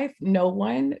real life, no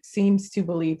one seems to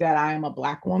believe that I am a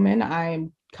Black woman. I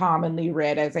am commonly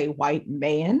read as a white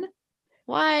man.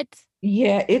 What?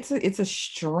 Yeah, it's a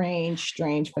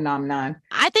strange phenomenon.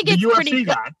 I think it's pretty.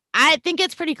 I think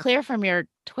it's pretty clear from your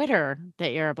Twitter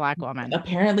that you're a Black woman.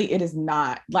 Apparently, it is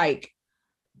not. Like,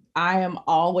 they're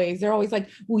always like,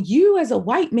 well, you as a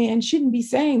white man shouldn't be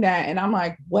saying that, and I'm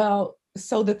like, well,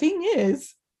 so the thing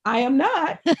is, I am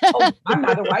not. I'm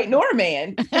not a white nor a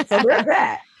man. So there's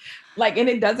that. Like, and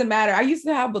it doesn't matter. I used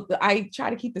to have, I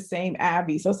try to keep the same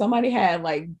Abby. So somebody had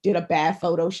did a bad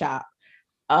Photoshop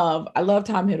of, I love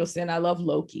Tom Hiddleston. I love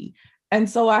Loki. And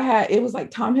so it was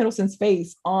like Tom Hiddleston's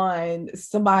face on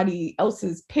somebody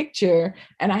else's picture.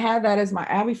 And I had that as my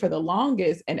Abby for the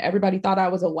longest. And everybody thought I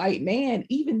was a white man,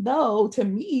 even though to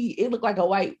me, it looked like a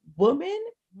white woman.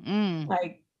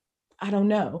 Like, I don't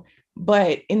know.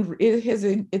 But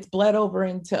it's bled over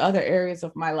into other areas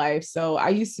of my life. So I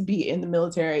used to be in the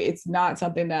military. It's not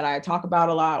something that I talk about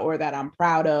a lot or that I'm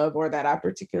proud of or that I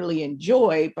particularly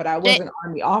enjoy, but I was an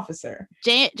Army officer.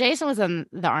 Jason was in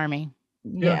the Army.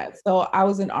 Yeah, so I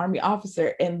was an Army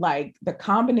officer, and like the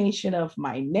combination of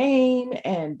my name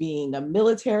and being a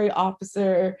military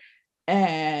officer,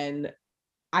 and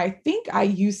I think I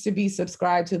used to be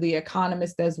subscribed to The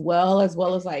Economist as well as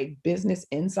like Business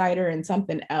Insider and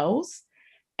something else.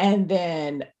 And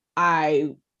then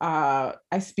I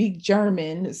speak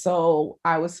German, so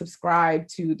I was subscribed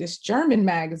to this German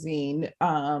magazine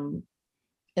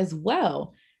as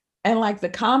well. And like the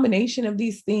combination of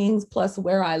these things, plus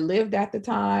where I lived at the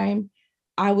time,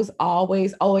 I was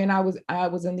always, and I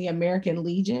was in the American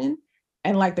Legion.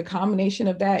 And like the combination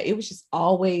of that, it was just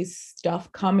always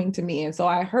stuff coming to me. And so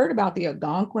I heard about the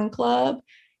Algonquin Club.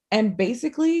 And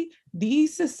basically,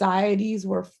 these societies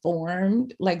were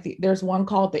formed, like there's one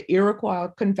called the Iroquois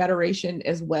Confederation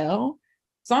as well.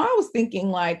 So I was thinking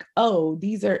like, oh,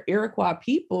 these are Iroquois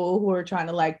people who are trying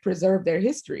to like preserve their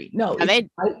history. No, it's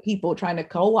white people trying to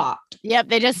co-opt. Yep,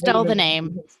 they just stole the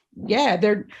name. Yeah,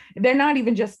 they're not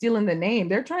even just stealing the name.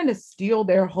 They're trying to steal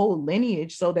their whole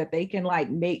lineage so that they can like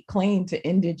make claim to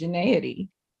indigeneity.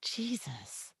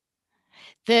 Jesus.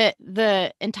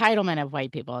 The entitlement of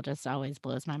white people just always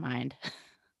blows my mind.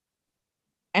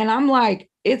 And I'm like,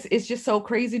 it's just so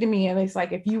crazy to me. And it's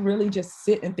like, if you really just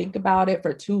sit and think about it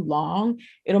for too long,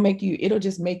 it'll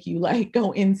just make you like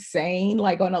go insane,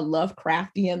 like on a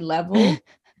Lovecraftian level,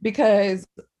 because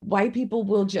white people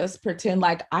will just pretend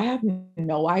like I have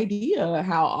no idea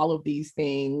how all of these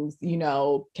things,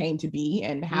 came to be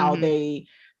and how they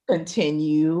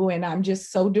continue. And I'm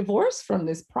just so divorced from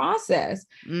this process.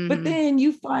 But then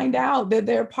you find out that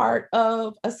they're part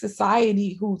of a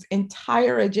society whose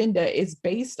entire agenda is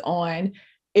based on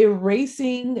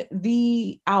erasing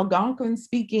the Algonquin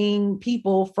speaking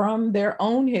people from their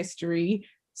own history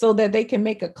so that they can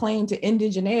make a claim to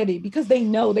indigeneity because they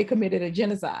know they committed a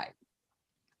genocide.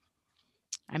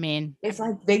 I mean, it's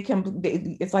like they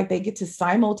get to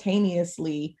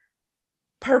simultaneously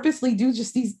purposely do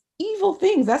just these evil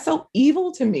things. That's so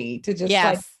evil to me, to just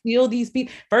like steal these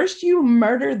people. First you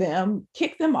murder them,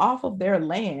 kick them off of their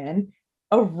land,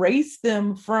 erase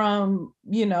them from,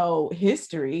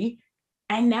 history,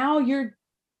 and now you're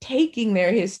taking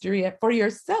their history for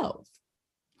yourself.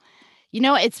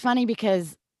 It's funny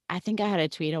because I think I had a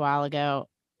tweet a while ago.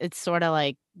 It's sort of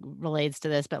like relates to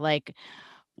this, but like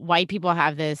white people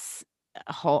have this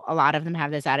a lot of them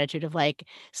have this attitude of like,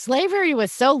 slavery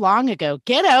was so long ago,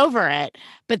 get over it.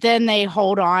 But then they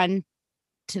hold on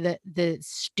to the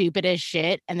stupidest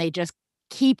shit and they just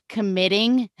keep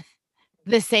committing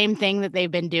the same thing that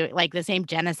they've been doing, like the same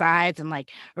genocides and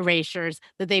like erasures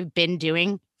that they've been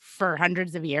doing for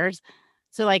hundreds of years.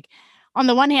 So like on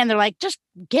the one hand, they're like, just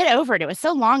get over it. It was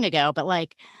so long ago, but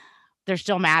like they're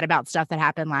still mad about stuff that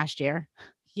happened last year,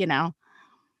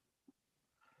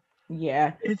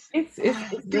 Yeah, it's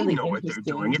really know what they're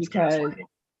doing. It's because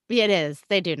it is.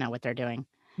 They do know what they're doing.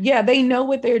 Yeah, they know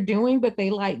what they're doing, but they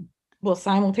will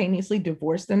simultaneously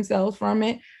divorce themselves from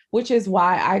it, which is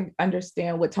why I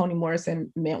understand what Toni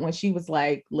Morrison meant when she was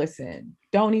like, listen,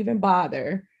 don't even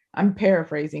bother. I'm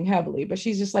paraphrasing heavily, but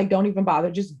she's just like, don't even bother.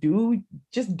 Just do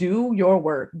your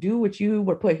work. Do what you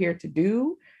were put here to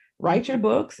do. Write your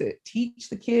books, teach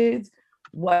the kids,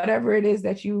 whatever it is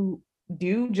that you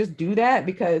do, just do that,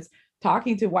 because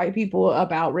talking to white people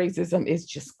about racism is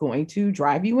just going to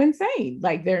drive you insane.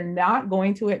 Like they're not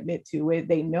going to admit to it.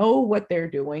 They know what they're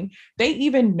doing. They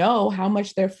even know how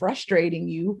much they're frustrating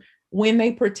you when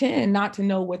they pretend not to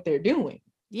know what they're doing.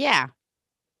 Yeah.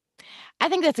 I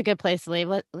think that's a good place to leave.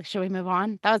 Should we move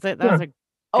on? That was a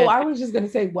Oh, I was just going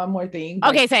to say one more thing.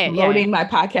 Okay, say it. Promoting my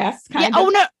podcast. Oh,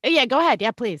 no. Yeah, go ahead.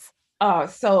 Yeah, please.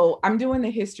 So I'm doing the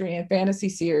history and fantasy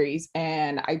series,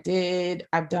 and I've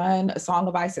done A Song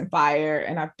of Ice and Fire,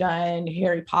 and I've done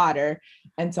Harry Potter.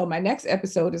 And so my next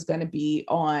episode is going to be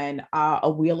on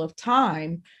A Wheel of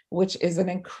Time, which is an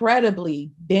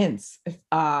incredibly dense,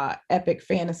 epic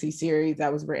fantasy series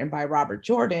that was written by Robert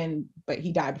Jordan, but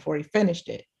he died before he finished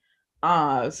it.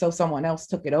 So someone else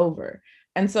took it over.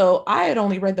 And so I had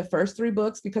only read the first 3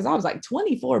 books because I was like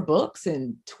 24 books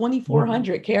and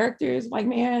 2,400 characters. Like,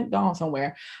 man, go on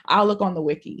somewhere. I'll look on the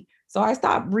wiki. So I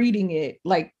stopped reading it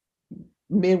like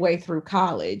midway through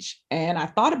college, and I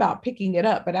thought about picking it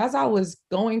up. But as I was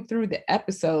going through the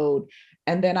episode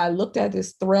And then I looked at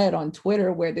this thread on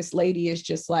Twitter where this lady is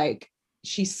just like,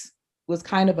 was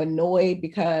kind of annoyed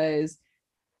because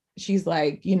she's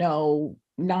like,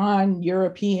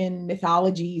 non-European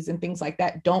mythologies and things like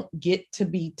that don't get to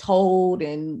be told.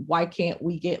 And why can't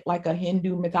we get like a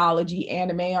Hindu mythology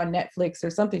anime on Netflix or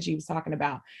something she was talking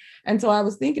about? And so I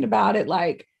was thinking about it,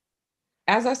 like,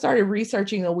 as I started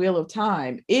researching the Wheel of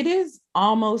Time, it is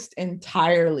almost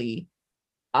entirely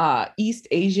East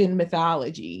Asian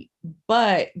mythology,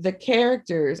 but the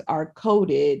characters are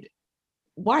coded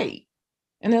white.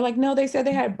 And they're like, no, they said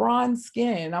they had bronze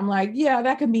skin. I'm like, yeah,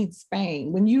 that could mean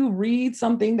Spain. When you read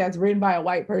something that's written by a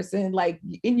white person, like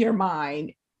in your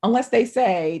mind, unless they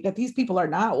say that these people are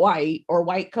not white or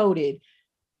white coded,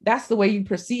 that's the way you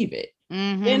perceive it.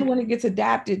 Mm-hmm. Then when it gets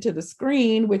adapted to the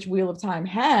screen, which Wheel of Time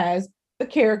has, the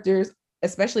characters,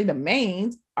 especially the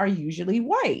mains, are usually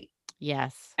white.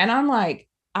 Yes. And I'm like,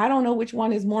 I don't know which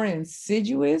one is more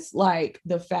insidious, like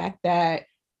the fact that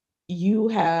you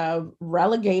have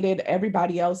relegated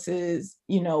everybody else's,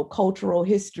 cultural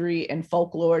history and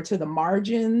folklore to the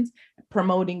margins,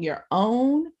 promoting your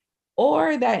own,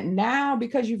 or that now,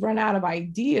 because you've run out of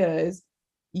ideas,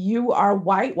 you are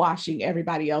whitewashing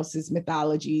everybody else's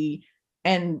mythology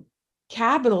and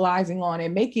capitalizing on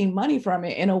it, making money from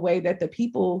it in a way that the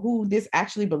people who this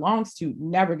actually belongs to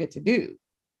never get to do.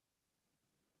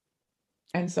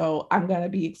 And so I'm going to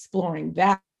be exploring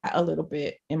that a little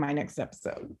bit in my next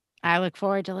episode. I look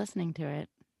forward to listening to it.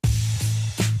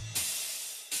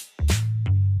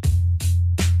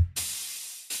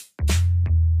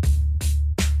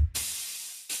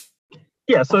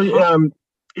 Yeah, so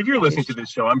if you're listening to this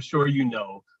show, I'm sure you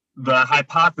know the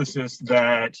hypothesis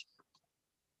that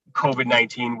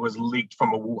COVID-19 was leaked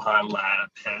from a Wuhan lab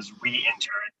has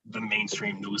re-entered the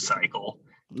mainstream news cycle.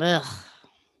 Ugh.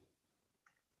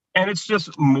 And it's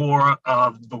just more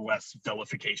of the West's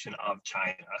vilification of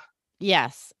China.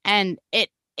 Yes. And it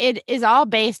is all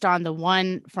based on the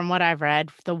one, from what I've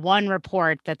read, the one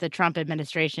report that the Trump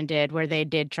administration did where they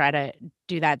did try to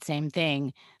do that same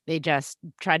thing. They just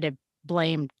tried to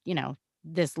blame,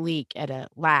 this leak at a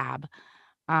lab.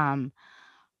 And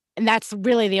that's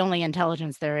really the only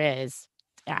intelligence there is.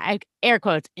 Air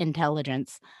quotes,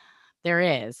 intelligence there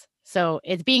is. So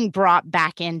it's being brought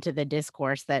back into the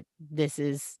discourse that this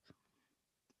is,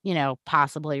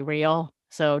 possibly real.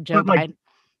 So Joe Biden.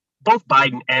 Both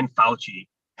Biden and Fauci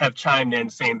have chimed in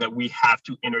saying that we have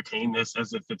to entertain this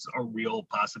as if it's a real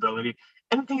possibility.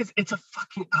 And the thing is, it's a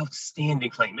fucking outstanding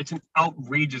claim. It's an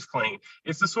outrageous claim.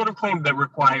 It's the sort of claim that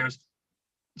requires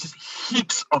just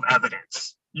heaps of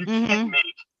evidence. You can't make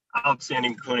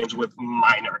outstanding claims with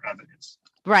minor evidence.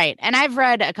 Right. And I've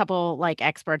read a couple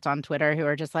experts on Twitter who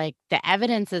are just like, the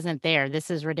evidence isn't there.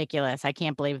 This is ridiculous. I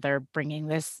can't believe they're bringing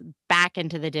this back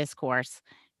into the discourse.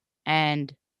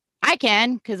 And I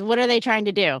can, because what are they trying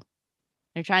to do?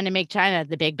 They're trying to make China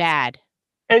the big bad.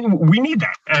 And we need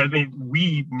that. I mean,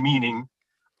 we meaning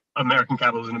American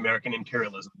capitalism, American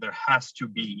imperialism. There has to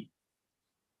be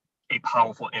a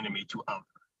powerful enemy to other.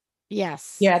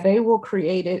 Yes. Yeah, they will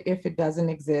create it if it doesn't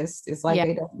exist. It's like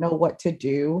they don't know what to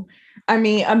do. I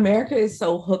mean, America is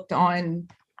so hooked on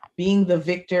being the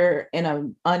victor in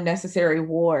an unnecessary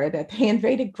war that they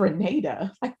invaded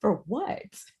Grenada. Like, for what?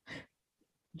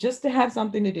 Just to have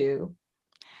something to do.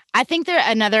 I think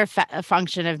another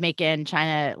function of making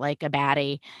China like a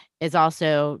baddie is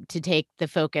also to take the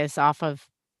focus off of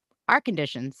our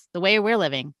conditions, the way we're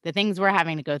living, the things we're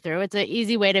having to go through. It's an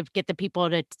easy way to get the people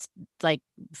to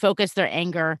focus their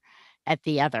anger at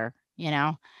the other.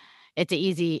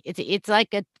 It's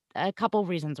like a couple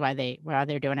reasons why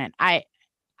they're doing it. I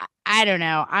don't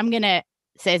know. I'm gonna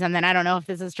say something. I don't know if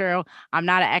this is true. I'm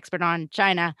not an expert on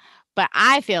China, but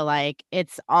I feel like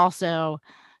it's also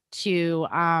to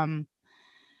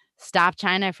stop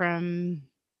China from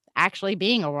actually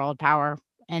being a world power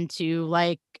and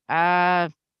to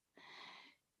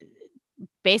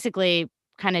basically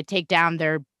kind of take down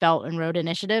their Belt and Road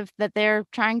Initiative that they're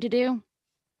trying to do.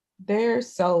 They're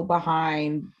so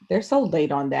behind. They're so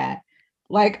late on that.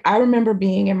 Like, I remember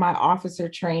being in my officer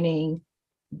training.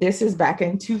 This is back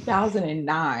in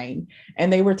 2009.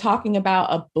 And they were talking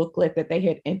about a booklet that they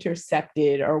had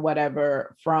intercepted or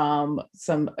whatever from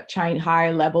some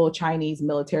high-level Chinese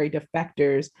military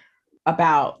defectors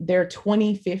about their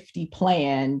 2050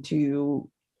 plan to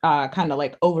kind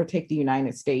of overtake the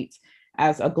United States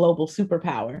as a global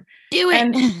superpower. Do it.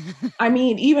 And I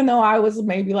mean, even though I was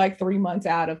maybe 3 months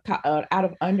out of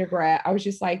undergrad, I was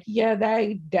just like, yeah,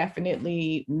 they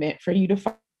definitely meant for you to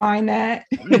find that.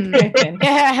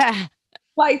 Yeah.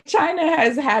 China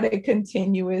has had a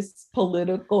continuous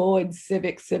political and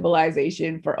civic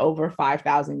civilization for over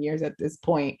 5,000 years at this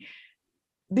point.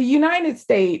 the United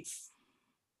States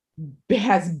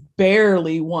has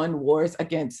barely won wars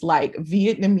against like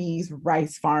Vietnamese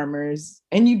rice farmers,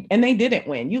 and they didn't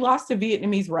win. You lost to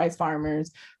Vietnamese rice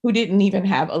farmers who didn't even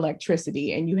have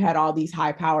electricity, and you had all these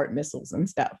high-powered missiles and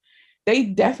stuff. They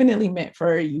definitely meant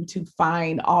for you to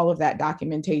find all of that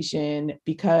documentation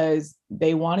because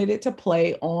they wanted it to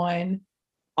play on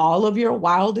all of your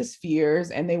wildest fears,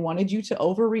 and they wanted you to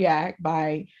overreact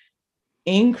by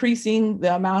increasing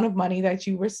the amount of money that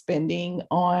you were spending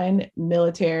on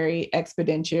military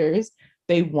expenditures.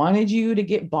 They wanted you to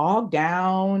get bogged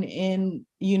down in,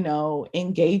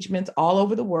 engagements all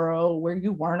over the world where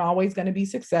you weren't always going to be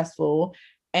successful.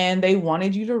 And they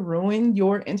wanted you to ruin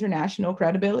your international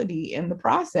credibility in the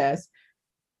process.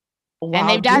 And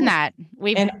they've done that.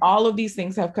 And all of these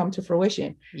things have come to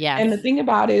fruition. Yeah. And the thing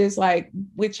about it is, like,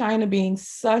 with China being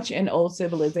such an old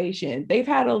civilization, they've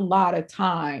had a lot of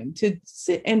time to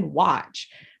sit and watch.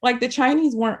 Like, the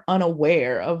Chinese weren't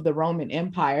unaware of the Roman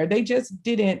Empire. They just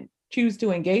didn't choose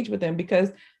to engage with them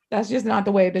because that's just not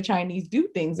the way the Chinese do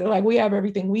things. They're like, we have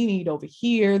everything we need over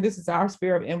here. This is our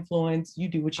sphere of influence. You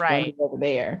do what you want to do over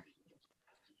there.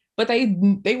 But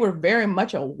they were very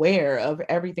much aware of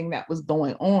everything that was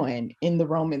going on in the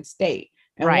Roman state.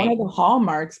 And one of the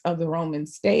hallmarks of the Roman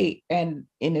state and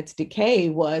in its decay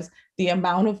was the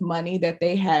amount of money that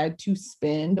they had to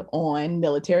spend on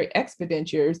military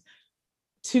expenditures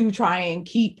to try and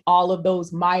keep all of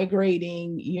those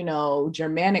migrating,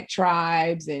 Germanic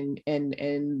tribes and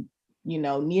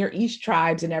Near East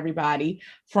tribes and everybody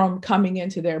from coming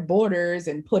into their borders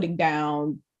and putting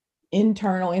down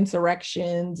internal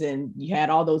insurrections. And you had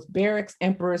all those barracks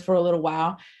emperors for a little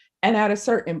while. And at a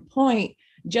certain point,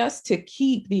 just to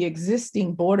keep the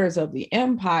existing borders of the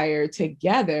empire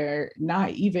together,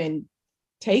 not even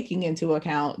taking into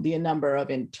account the number of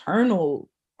internal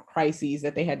crises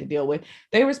that they had to deal with,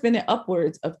 they were spending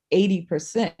upwards of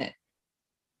 80%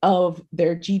 of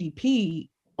their GDP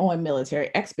on military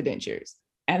expenditures.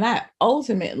 And that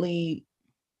ultimately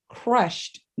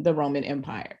crushed the Roman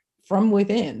Empire from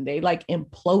within. They like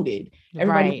imploded.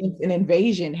 Everybody thinks an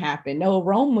invasion happened. No,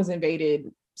 Rome was invaded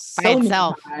so many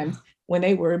times when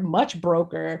they were much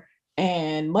broker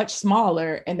and much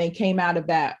smaller, and they came out of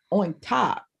that on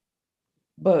top.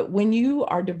 But when you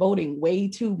are devoting way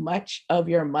too much of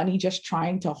your money just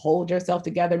trying to hold yourself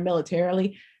together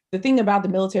militarily, the thing about the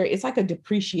military, it's like a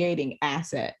depreciating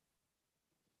asset.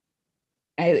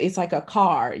 It's like a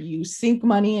car. You sink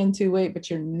money into it, but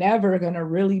you're never going to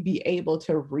really be able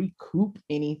to recoup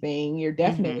anything. You're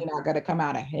definitely not going to come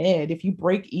out ahead. If you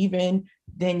break even,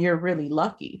 then you're really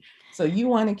lucky. So you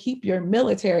want to keep your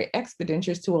military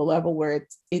expenditures to a level where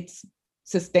it's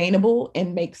sustainable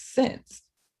and makes sense,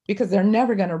 because they're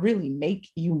never going to really make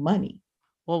you money.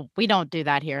 Well, we don't do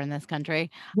that here in this country.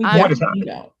 We definitely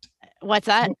don't. What's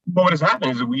that? But what has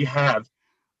happened is that we have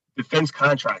defense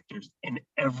contractors in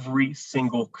every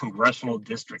single congressional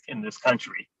district in this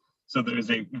country. So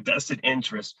there's a vested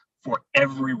interest for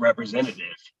every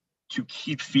representative to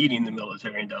keep feeding the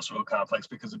military industrial complex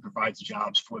because it provides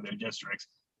jobs for their districts,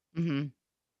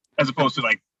 as opposed to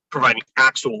like providing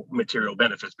actual material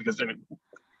benefits. Because I mean,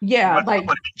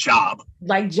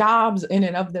 like jobs in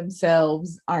and of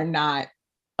themselves are not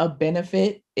a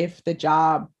benefit if the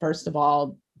job, first of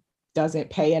all, doesn't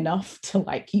pay enough to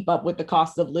like keep up with the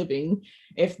cost of living.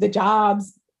 If the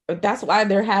jobs, that's why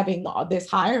they're having this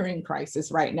hiring crisis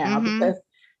right now, because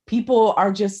people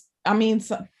are just, I mean,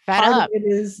 part of it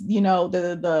is,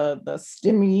 the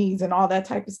stimmies and all that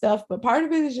type of stuff. But part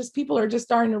of it is just people are just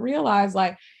starting to realize,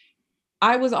 like,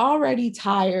 I was already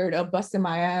tired of busting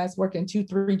my ass, working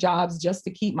 2-3 jobs just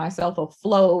to keep myself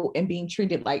afloat and being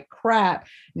treated like crap.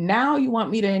 Now you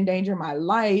want me to endanger my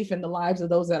life and the lives of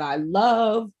those that I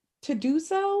love to do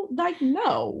so? Like,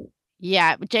 no.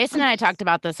 Yeah, Jason and I talked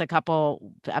about this a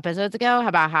couple episodes ago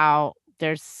about how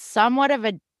there's somewhat of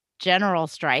a general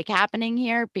strike happening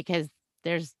here because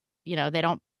there's, they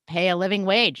don't pay a living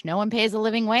wage. No one pays a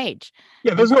living wage.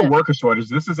 Yeah, there's no worker shortage.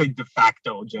 This is a de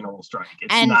facto general strike.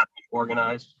 It's not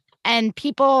organized. And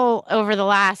people over the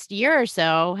last year or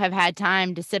so have had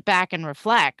time to sit back and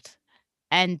reflect.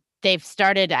 And they've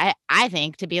started, I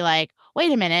think, to be like,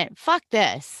 wait a minute, fuck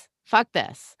this.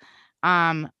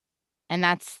 And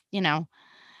that's,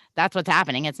 that's what's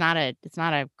happening. It's not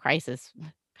a crisis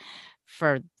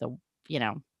for the,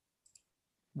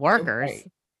 workers.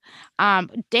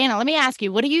 Dana, let me ask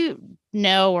you, what do you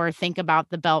know or think about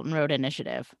the Belt and Road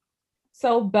Initiative?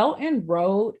 So Belt and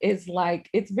Road is like,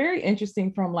 it's very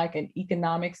interesting from like an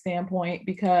economic standpoint,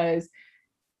 because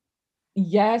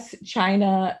yes,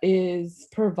 China is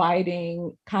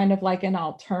providing kind of like an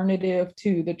alternative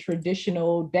to the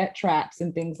traditional debt traps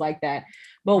and things like that.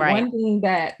 But Right. one thing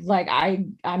that like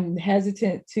I'm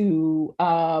hesitant to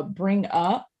bring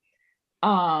up,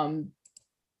 um,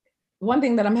 one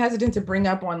thing that I'm hesitant to bring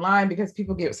up online because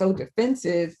people get so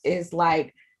defensive is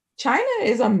like China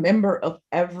is a member of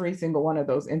every single one of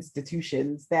those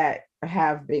institutions that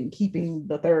have been keeping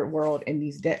the third world in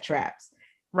these debt traps.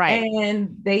 Right.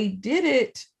 And they did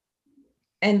it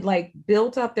and like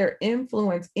built up their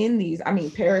influence in these. I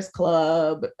mean, Paris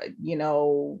Club, you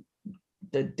know,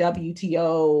 the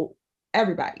WTO,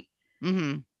 everybody.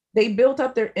 Hmm. They built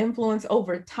up their influence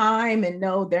over time and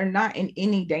no, they're not in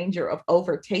any danger of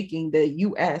overtaking the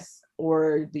US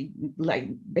or the like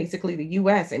basically the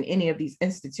US and any of these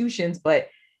institutions. But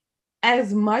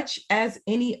as much as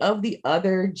any of the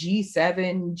other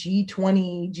G7,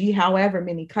 G20, G however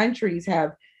many countries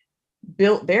have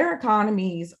built their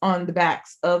economies on the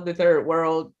backs of the third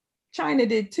world, China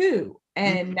did too.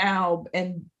 And Hmm. now,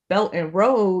 and Belt and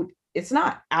Road, it's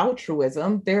not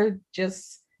altruism. They're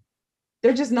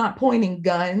just not pointing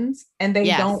guns, and they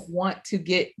don't Yes. want to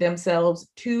get themselves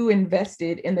too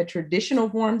invested in the traditional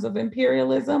forms of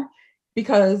imperialism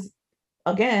because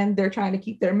again, they're trying to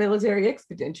keep their military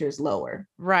expenditures lower.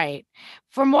 Right.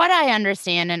 From what I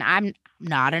understand, and I'm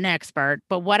not an expert,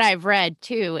 but what I've read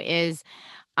too is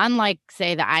unlike,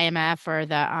 say, the IMF or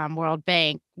the World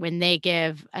Bank, when they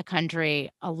give a country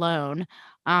a loan,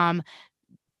 um,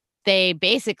 they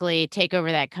basically take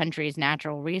over that country's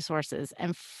natural resources.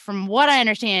 And from what I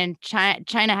understand,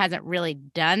 China hasn't really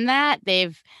done that.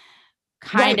 They've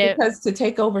Right, kind of, because to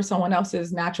take over someone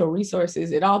else's natural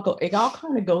resources, it all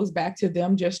kind of goes back to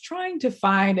them just trying to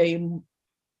find a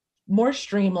more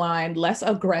streamlined, less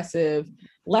aggressive,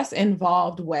 less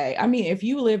involved way. I mean, if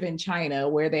you live in China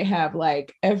where they have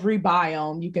like every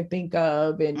biome you can think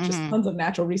of and just mhm, tons of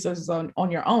natural resources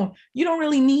on your own, you don't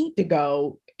really need to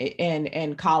go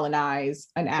and colonize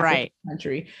an African right,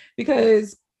 country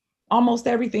because almost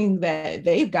everything that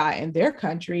they've got in their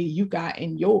country, you got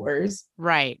in yours.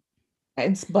 right,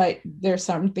 But there's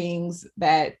some things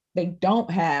that they don't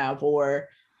have or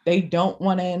they don't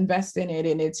want to invest in it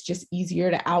and it's just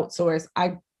easier to outsource.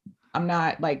 I'm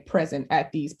not like present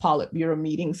at these Politburo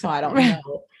meetings, so I don't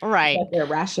know right, what their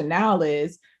rationale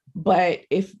is. But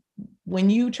if when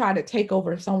you try to take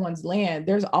over someone's land,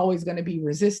 there's always going to be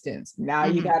resistance. Now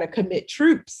you mhm, got to commit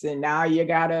troops, and now you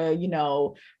got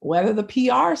to, weather the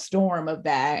PR storm of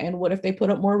that. And what if they put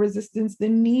up more resistance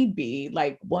than need be?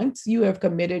 Like, once you have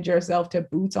committed yourself to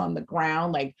boots on the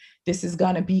ground, like, this is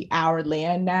going to be our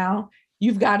land now,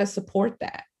 you've got to support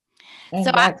that.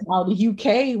 so And that's how the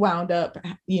UK wound up,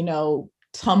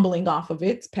 tumbling off of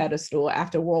its pedestal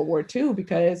after World War II,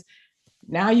 because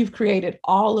now you've created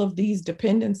all of these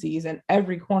dependencies in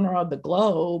every corner of the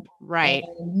globe, and right,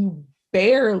 you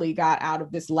barely got out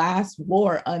of this last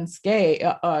war unscathed,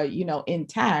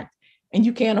 intact, and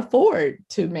you can't afford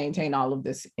to maintain all of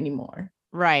this anymore.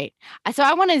 right. So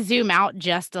I want to zoom out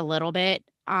just a little bit,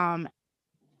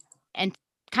 and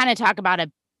kind of talk about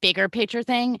a bigger picture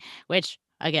thing, which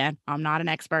again, I'm not an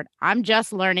expert. I'm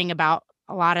just learning about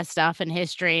a lot of stuff in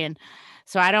history, and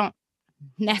so I don't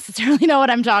necessarily know what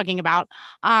I'm talking about.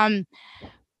 Um,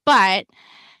 but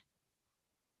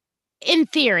in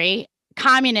theory,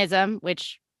 communism,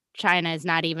 which China is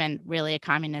not even really a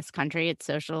communist country, it's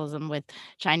socialism with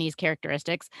Chinese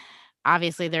characteristics.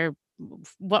 Obviously, they're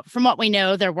what from what we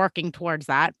know, they're working towards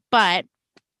that. But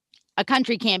a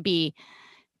country can't be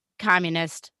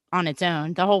communist on its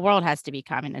own. The whole world has to be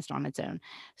communist on its own,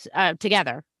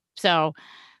 together. So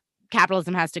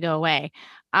capitalism has to go away.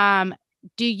 Um,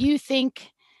 do you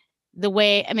think the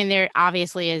way I mean, there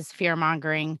obviously is fear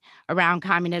mongering around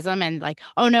communism and like,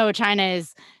 oh no, China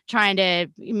is trying to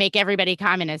make everybody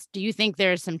communist. Do you think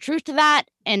there's some truth to that?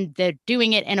 And they're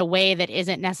doing it in a way that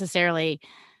isn't necessarily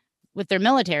with their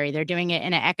military. They're doing it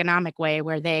in an economic way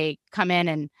where they come in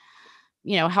and,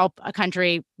 help a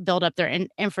country build up their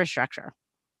infrastructure.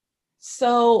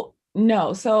 So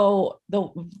no, so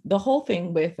the whole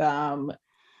thing with China,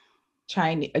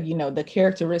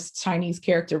 the Chinese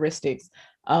characteristics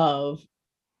of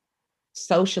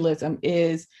socialism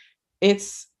is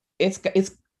it's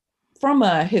from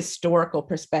a historical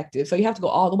perspective. So you have to go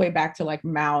all the way back to like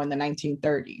Mao in the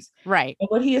 1930s. Right. And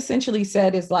what he essentially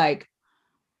said is like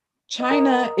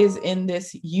China is in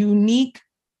this unique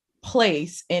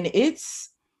place in its,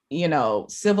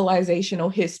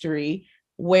 civilizational history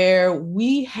where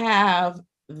we have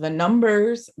the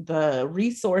numbers, the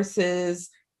resources,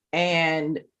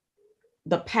 and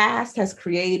the past has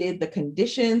created the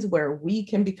conditions where we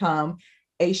can become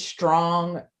a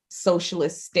strong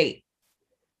socialist state.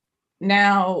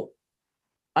 Now,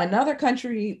 another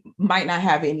country might not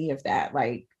have any of that.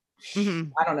 Like,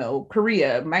 Mhm. I don't know,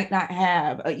 Korea might not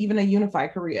have even a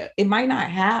unified Korea. It might not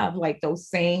have like those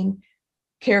same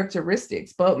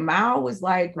characteristics. But Mao was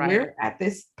like, Right. we're at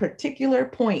this particular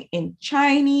point in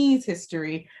Chinese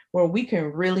history where we can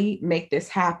really make this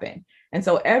happen. And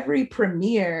so every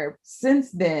premier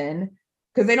since then,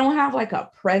 because they don't have like a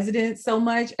president so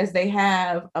much as they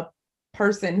have a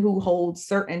person who holds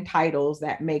certain titles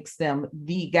that makes them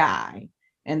the guy.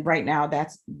 And right now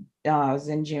that's Xi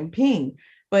Jinping.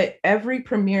 But every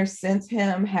premier since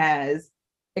him has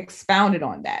expounded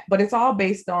on that. But it's all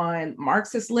based on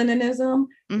Marxist Leninism,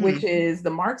 which Mhm. is the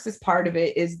Marxist part of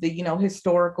it is the,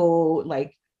 historical,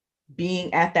 like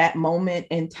being at that moment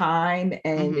in time.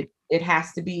 And Mhm. it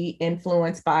has to be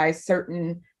influenced by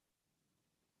certain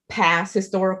past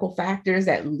historical factors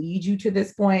that lead you to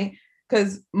this point.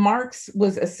 Because Marx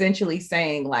was essentially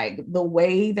saying, like, the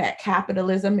way that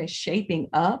capitalism is shaping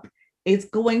up, it's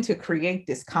going to create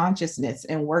this consciousness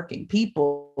in working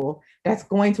people that's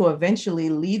going to eventually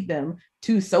lead them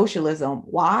to socialism.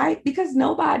 Why? Because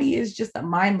nobody is just a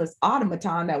mindless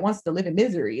automaton that wants to live in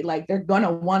misery. Like, they're going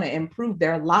to want to improve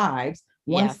their lives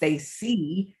once Yes. they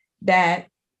see that,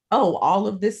 oh, all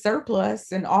of this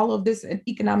surplus and all of this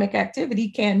economic activity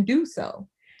can do so.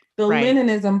 The Right.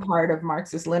 Leninism part of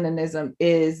Marxist Leninism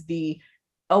is the,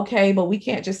 okay, but we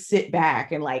can't just sit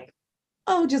back and like,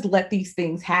 oh, just let these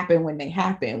things happen when they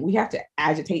happen. We have to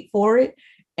agitate for it.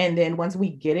 And then once we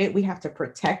get it, we have to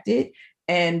protect it.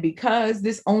 And because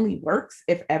this only works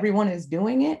if everyone is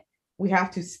doing it, we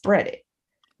have to spread it.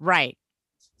 Right.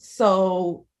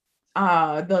 So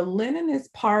the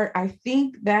Leninist part, I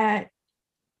think that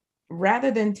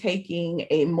rather than taking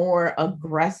a more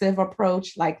aggressive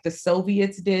approach like the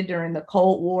Soviets did during the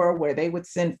Cold War, where they would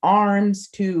send arms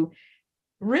to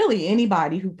really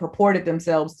anybody who purported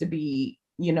themselves to be,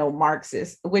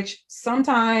 Marxist, which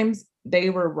sometimes they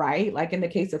were right, like in the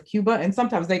case of Cuba, and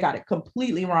sometimes they got it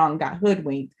completely wrong, got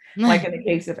hoodwinked, like in the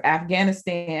case of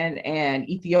Afghanistan and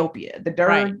Ethiopia. The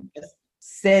Right. Derg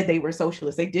said they were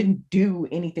socialists. They didn't do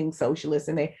anything socialist,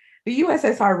 and the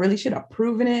USSR really should have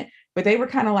proven it, but they were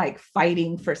kind of like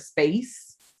fighting for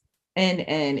space and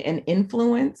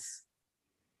influence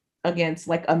against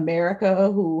like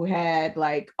America, who had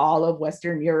like all of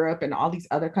Western Europe and all these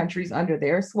other countries under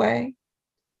their sway.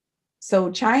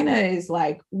 So China is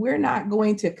like, we're not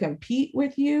going to compete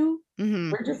with you.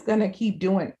 Mhm. We're just going to keep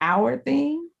doing our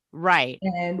thing. Right.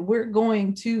 And we're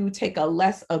going to take a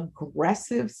less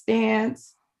aggressive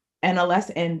stance and a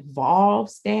less involved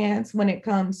stance when it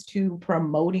comes to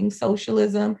promoting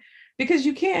socialism. Because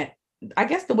you can't, I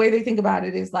guess the way they think about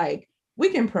it is like, we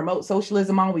can promote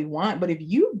socialism all we want, but if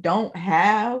you don't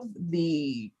have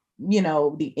the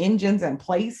engines in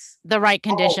place The right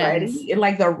conditions. already,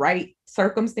 like the right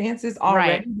circumstances Right.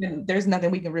 already, then there's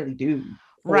nothing we can really do.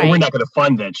 Or we're Right. not going to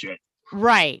fund that shit.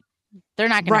 Right. They're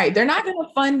not going to. Right. They're not going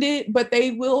to fund it, but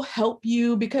they will help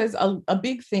you because a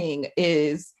big thing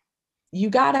is you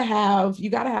got to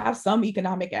have some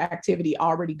economic activity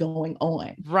already going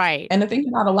on. Right. And the thing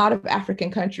about a lot of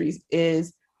African countries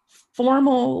is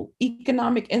formal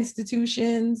economic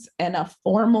institutions and a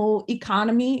formal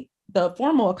economy. The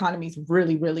formal economy is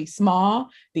really, really small.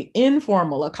 The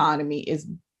informal economy is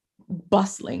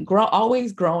bustling,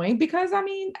 always growing, because I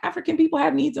mean, African people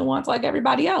have needs and wants like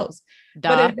everybody else. But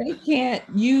Duh. if they can't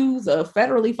use a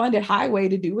federally funded highway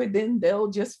to do it, then they'll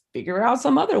just figure out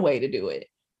some other way to do it.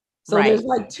 So Right. there's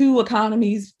like two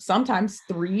economies, sometimes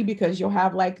three, because you'll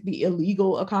have like the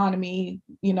illegal economy,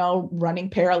 running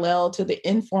parallel to the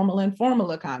informal and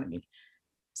formal economy.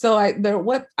 So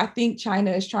what I think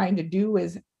China is trying to do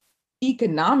is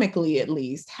economically, at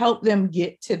least, help them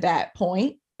get to that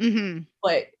point. Mhm.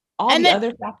 But all And the then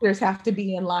other factors have to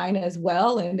be in line as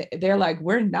well. And they're like,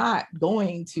 we're not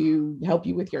going to help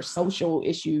you with your social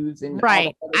issues and all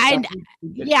right. the other stuff.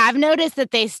 Yeah, I've noticed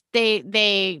that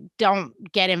they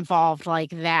don't get involved like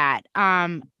that.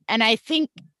 And I think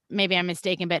maybe I'm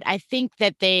mistaken, but I think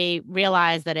that they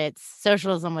realize that it's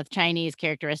socialism with Chinese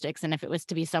characteristics, and if it was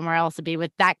to be somewhere else, it'd be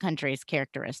with that country's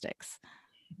characteristics.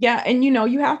 Yeah, and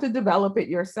you have to develop it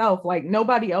yourself. Like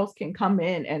nobody else can come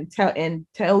in and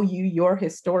tell you your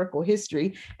historical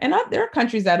history. And there are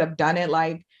countries that have done it,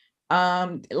 like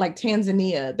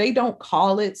Tanzania. They don't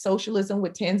call it socialism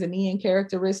with Tanzanian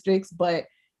characteristics, but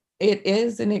it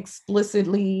is an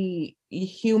explicitly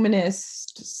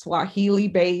humanist, Swahili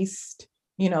based,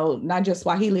 not just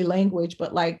Swahili language,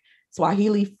 but like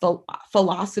Swahili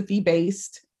philosophy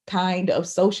based kind of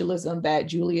socialism that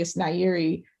Julius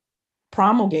Nyerere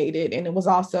promulgated. And it was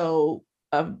also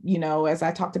you know, as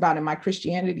I talked about in my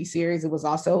Christianity series, it was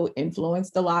also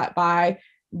influenced a lot by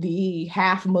the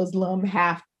half Muslim,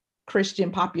 half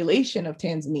Christian population of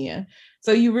Tanzania.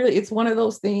 So you really, it's one of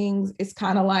those things, it's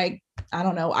kind of like, I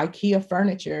don't know, IKEA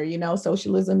furniture, you know,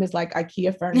 socialism is like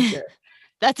IKEA furniture.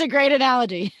 That's a great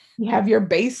analogy. You have your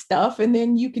base stuff and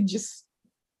then you can just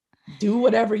do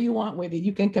whatever you want with it.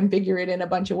 You can configure it in a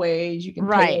bunch of ways. You can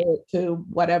tailor it to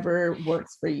whatever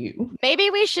works for you. Maybe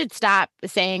we should stop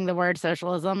saying the word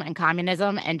socialism and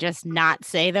communism and just not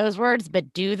say those words,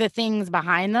 but do the things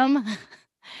behind them.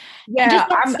 Yeah, just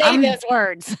don't say those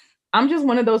words. I'm just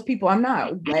one of those people. I'm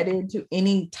not wedded to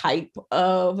any type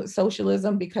of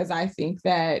socialism because I think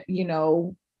that, you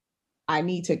know, I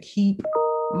need to keep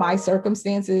my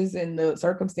circumstances and the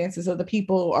circumstances of the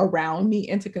people around me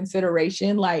into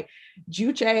consideration. Like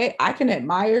Juche, I can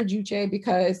admire Juche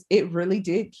because it really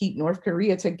did keep North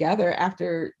Korea together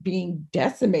after being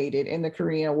decimated in the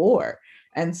Korean War.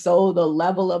 And so the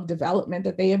level of development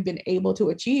that they have been able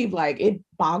to achieve, like it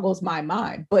boggles my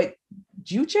mind. But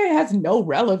Juche has no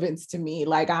relevance to me.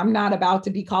 Like I'm not about to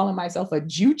be calling myself a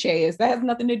Juche. That has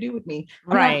nothing to do with me.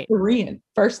 I'm not Korean,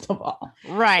 first of all.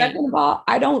 Second of all,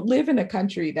 I don't live in a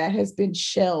country that has been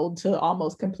shelled to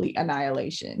almost complete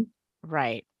annihilation.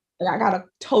 Right. And I got a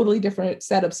totally different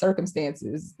set of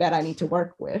circumstances that I need to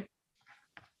work with.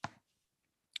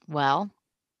 Well,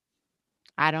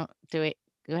 do we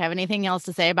have anything else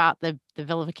to say about the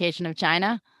vilification of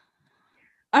China?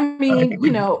 I mean,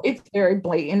 you know, it's very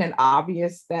blatant and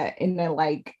obvious that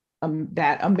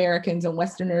that Americans and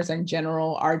Westerners in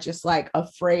general are just like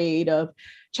afraid of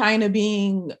China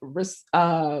being,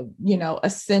 you know,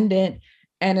 ascendant.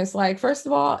 And it's like, first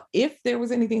of all, if there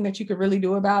was anything that you could really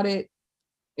do about it,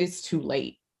 it's too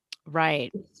late.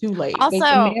 Right. It's too late. Also, they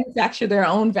can manufacture their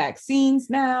own vaccines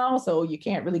now, so you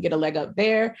can't really get a leg up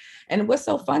there. And what's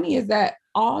so funny is that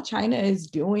all China is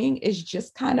doing is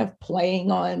just kind of playing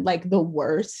on like the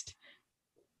worst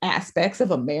aspects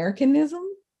of Americanism.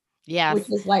 Yes. Which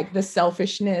is like the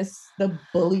selfishness, the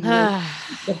bullying,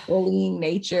 the bullying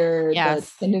nature, the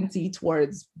tendency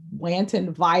towards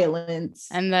wanton violence.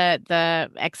 And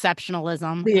the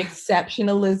exceptionalism. The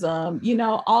exceptionalism, you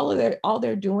know, all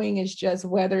they're doing is just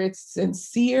whether it's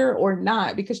sincere or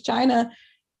not, because China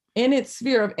in its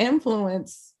sphere of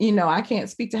influence, you know, I can't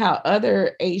speak to how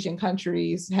other Asian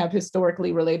countries have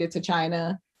historically related to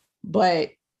China,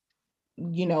 but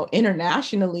you know,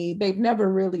 internationally, they've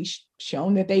never really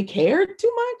shown that they cared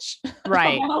too much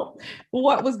about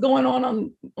what was going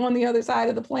on the other side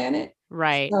of the planet.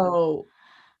 Right. So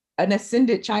an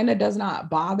ascendant China does not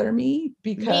bother me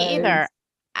because me either.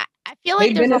 I feel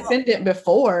like they've been ascendant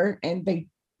before and they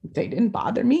didn't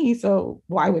bother me. So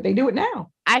why would they do it now?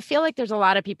 I feel like there's a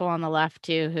lot of people on the left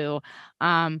too who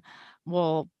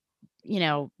will, you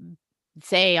know,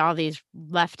 say all these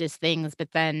leftist things,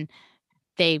 but then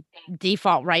they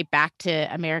default right back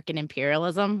to American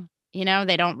imperialism. You know,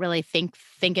 they don't really think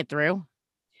it through.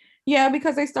 Yeah,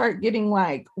 because they start getting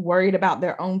like worried about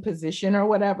their own position or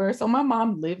whatever. So my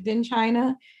mom lived in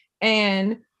China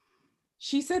and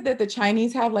she said that the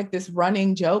Chinese have like this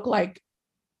running joke, like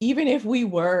even if we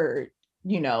were,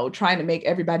 you know, trying to make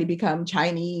everybody become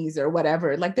Chinese or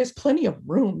whatever, like there's plenty of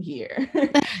room here.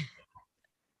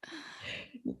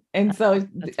 And so,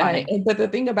 but the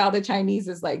thing about the Chinese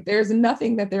is like, there's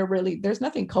nothing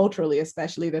culturally,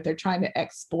 especially that they're trying to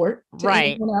export to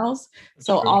anyone else.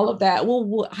 So all of that,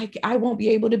 I won't be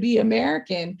able to be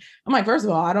American. I'm like, first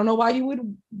of all, I don't know why you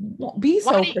would be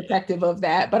so protective of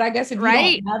that. But I guess if you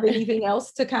don't have anything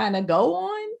else to kind of go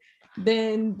on,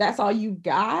 then that's all you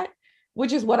got,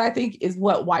 which is what I think is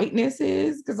what whiteness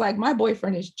is. Because like my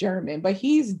boyfriend is German, but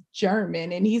he's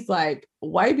German and he's like,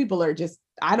 white people are just,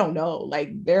 I don't know, like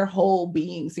their whole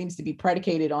being seems to be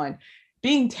predicated on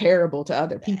being terrible to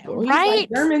other people.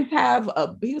 Like,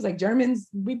 Germans,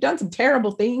 we've done some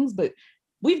terrible things, but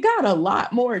we've got a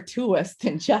lot more to us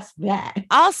than just that.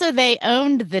 Also, they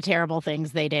owned the terrible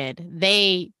things they did.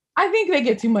 I think they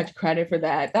get too much credit for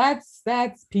that.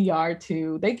 That's PR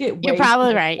too. They get You're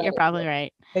probably right. You're probably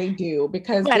right. They do,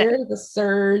 because there is a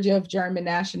surge of German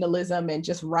nationalism and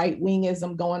just right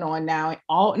wingism going on now.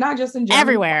 Not just in Germany,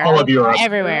 everywhere, all of Europe,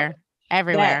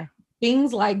 everywhere.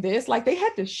 Things like this, like they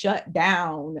had to shut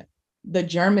down the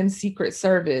German Secret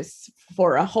Service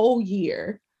for a whole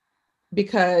year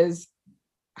because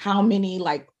how many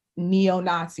like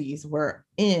neo-Nazis were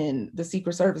in the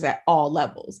Secret Service at all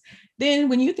levels. Then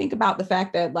when you think about the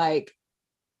fact that like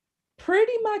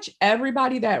pretty much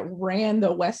everybody that ran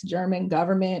the West German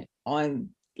government on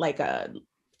like a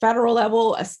federal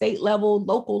level, a state level,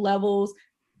 local levels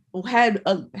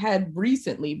had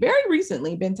recently, very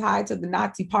recently been tied to the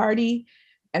Nazi party.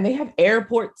 and they have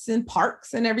airports and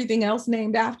parks and everything else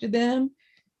named after them.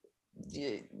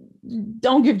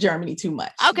 Don't give Germany too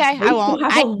much. Okay, I won't.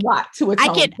 Have a lot to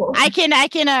atone for. I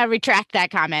can retract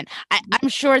that comment. I'm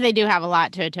sure they do have a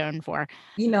lot to atone for.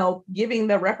 Giving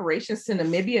the reparations to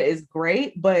Namibia is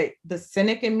great, but the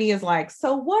cynic in me is like,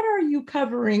 so what are you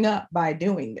covering up by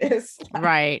doing this?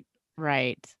 Right.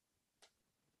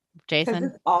 Jason?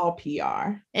 It's all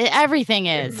PR. Everything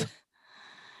is.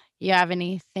 You have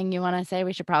anything you want to say?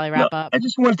 We should probably wrap up. I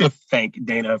just wanted to thank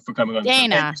Dana for coming on.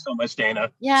 Dana. Thank you so much,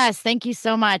 Dana. Yes, thank you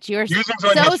so much. You're Musings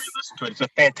on History, listen to it. It's a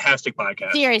fantastic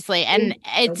podcast. Seriously, and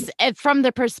it's from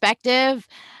the perspective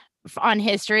on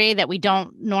history that we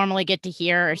don't normally get to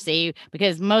hear or see,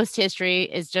 because most history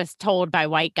is just told by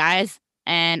white guys.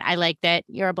 And I like that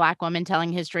you're a Black woman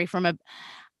telling history from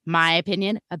my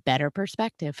opinion, a better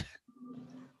perspective.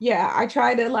 Yeah, I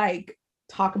try to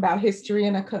talk about history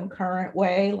in a concurrent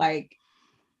way. Like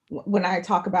when I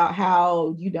talk about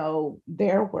how,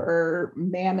 there were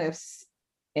mammoths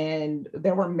and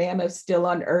there were mammoths still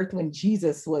on earth when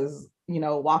Jesus was,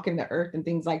 walking the earth and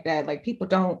things like that. Like people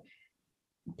don't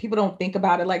think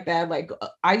about it like that. Like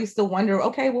I used to wonder,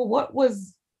 okay, well, what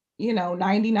was,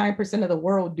 99% of the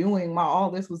world doing while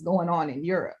all this was going on in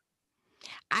Europe?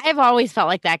 I've always felt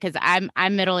like that because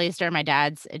I'm Middle Eastern. My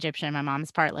dad's Egyptian. My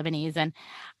mom's part Lebanese. And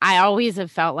I always have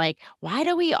felt like, why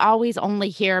do we always only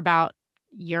hear about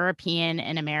European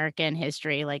and American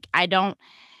history? Like and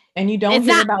you don't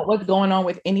hear about what's going on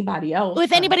with anybody else.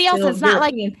 With anybody else, it's not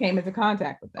like Europeans came into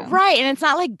contact with them. Right. And it's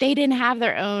not like they didn't have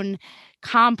their own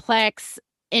complex,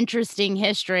 interesting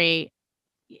history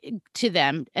to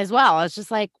them as well. It's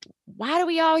just like, why do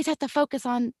we always have to focus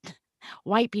on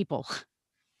white people?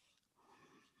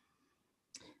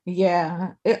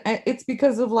 Yeah, it's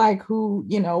because of who,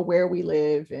 where we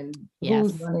live and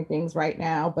who's running things right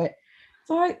now. But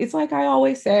it's like I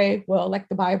always say, well, like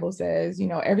the Bible says,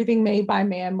 everything made by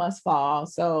man must fall.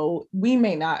 So we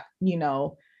may not,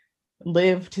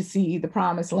 live to see the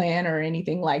promised land or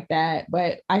anything like that.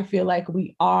 But I feel like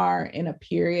we are in a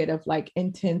period of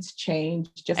intense change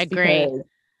just because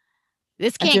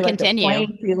this can't continue. The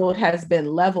playing field has been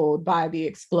leveled by the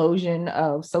explosion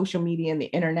of social media and the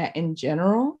internet in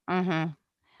general. I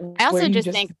also just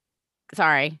think,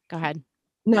 sorry, go ahead.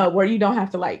 No, where you don't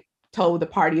have to toe the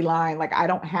party line. Like I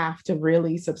don't have to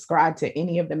really subscribe to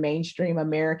any of the mainstream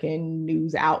American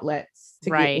news outlets to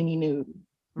get any news.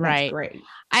 That's great.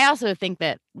 I also think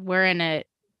that we're in a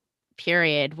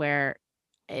period where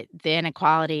the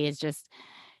inequality has just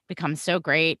become so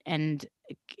great, and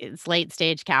it's late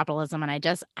stage capitalism,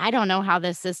 and I don't know how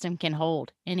this system can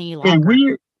hold any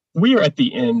longer. We are at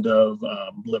the end of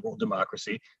liberal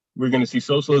democracy. We're going to see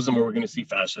socialism, or we're going to see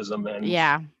fascism. And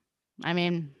yep.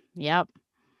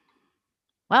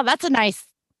 Well, that's a nice,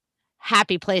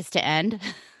 happy place to end.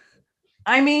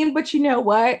 But you know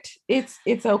what?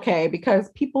 It's okay because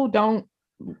people don't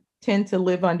tend to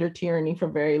live under tyranny for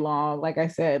very long. Like I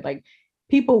said,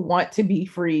 people want to be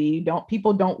free.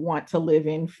 People don't want to live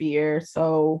in fear.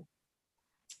 So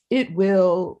it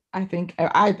will, I think,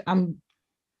 I'm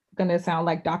going to sound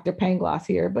like Dr. Pangloss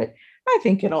here, but I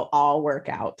think it'll all work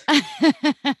out.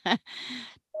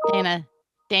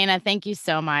 Dana, thank you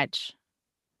so much.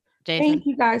 Jason. Thank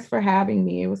you guys for having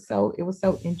me. It was so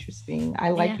interesting.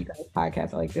 I like you guys'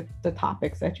 podcast. I like the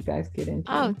topics that you guys get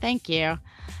into. Oh, thank you.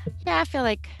 Yeah, I feel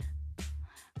like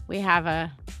we have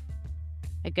a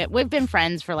good. We've been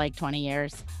friends for 20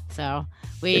 years, so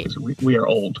we are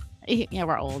old. Yeah,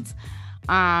 we're old. So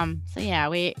yeah,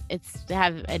 it's to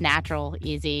have a natural,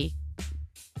 easy,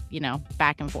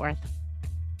 back and forth.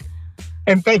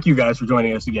 And thank you guys for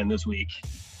joining us again this week.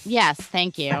 Yes,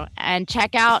 thank you. And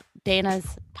check out Dana's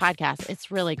podcast. It's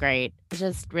really great. It's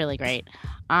just really great.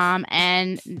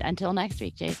 And until next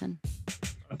week, Jason.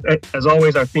 As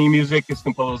always, our theme music is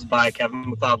composed by Kevin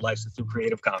McLeod, licensed through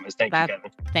Creative Commons. Thank you,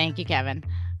 Kevin. Thank you, Kevin.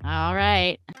 All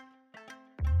right.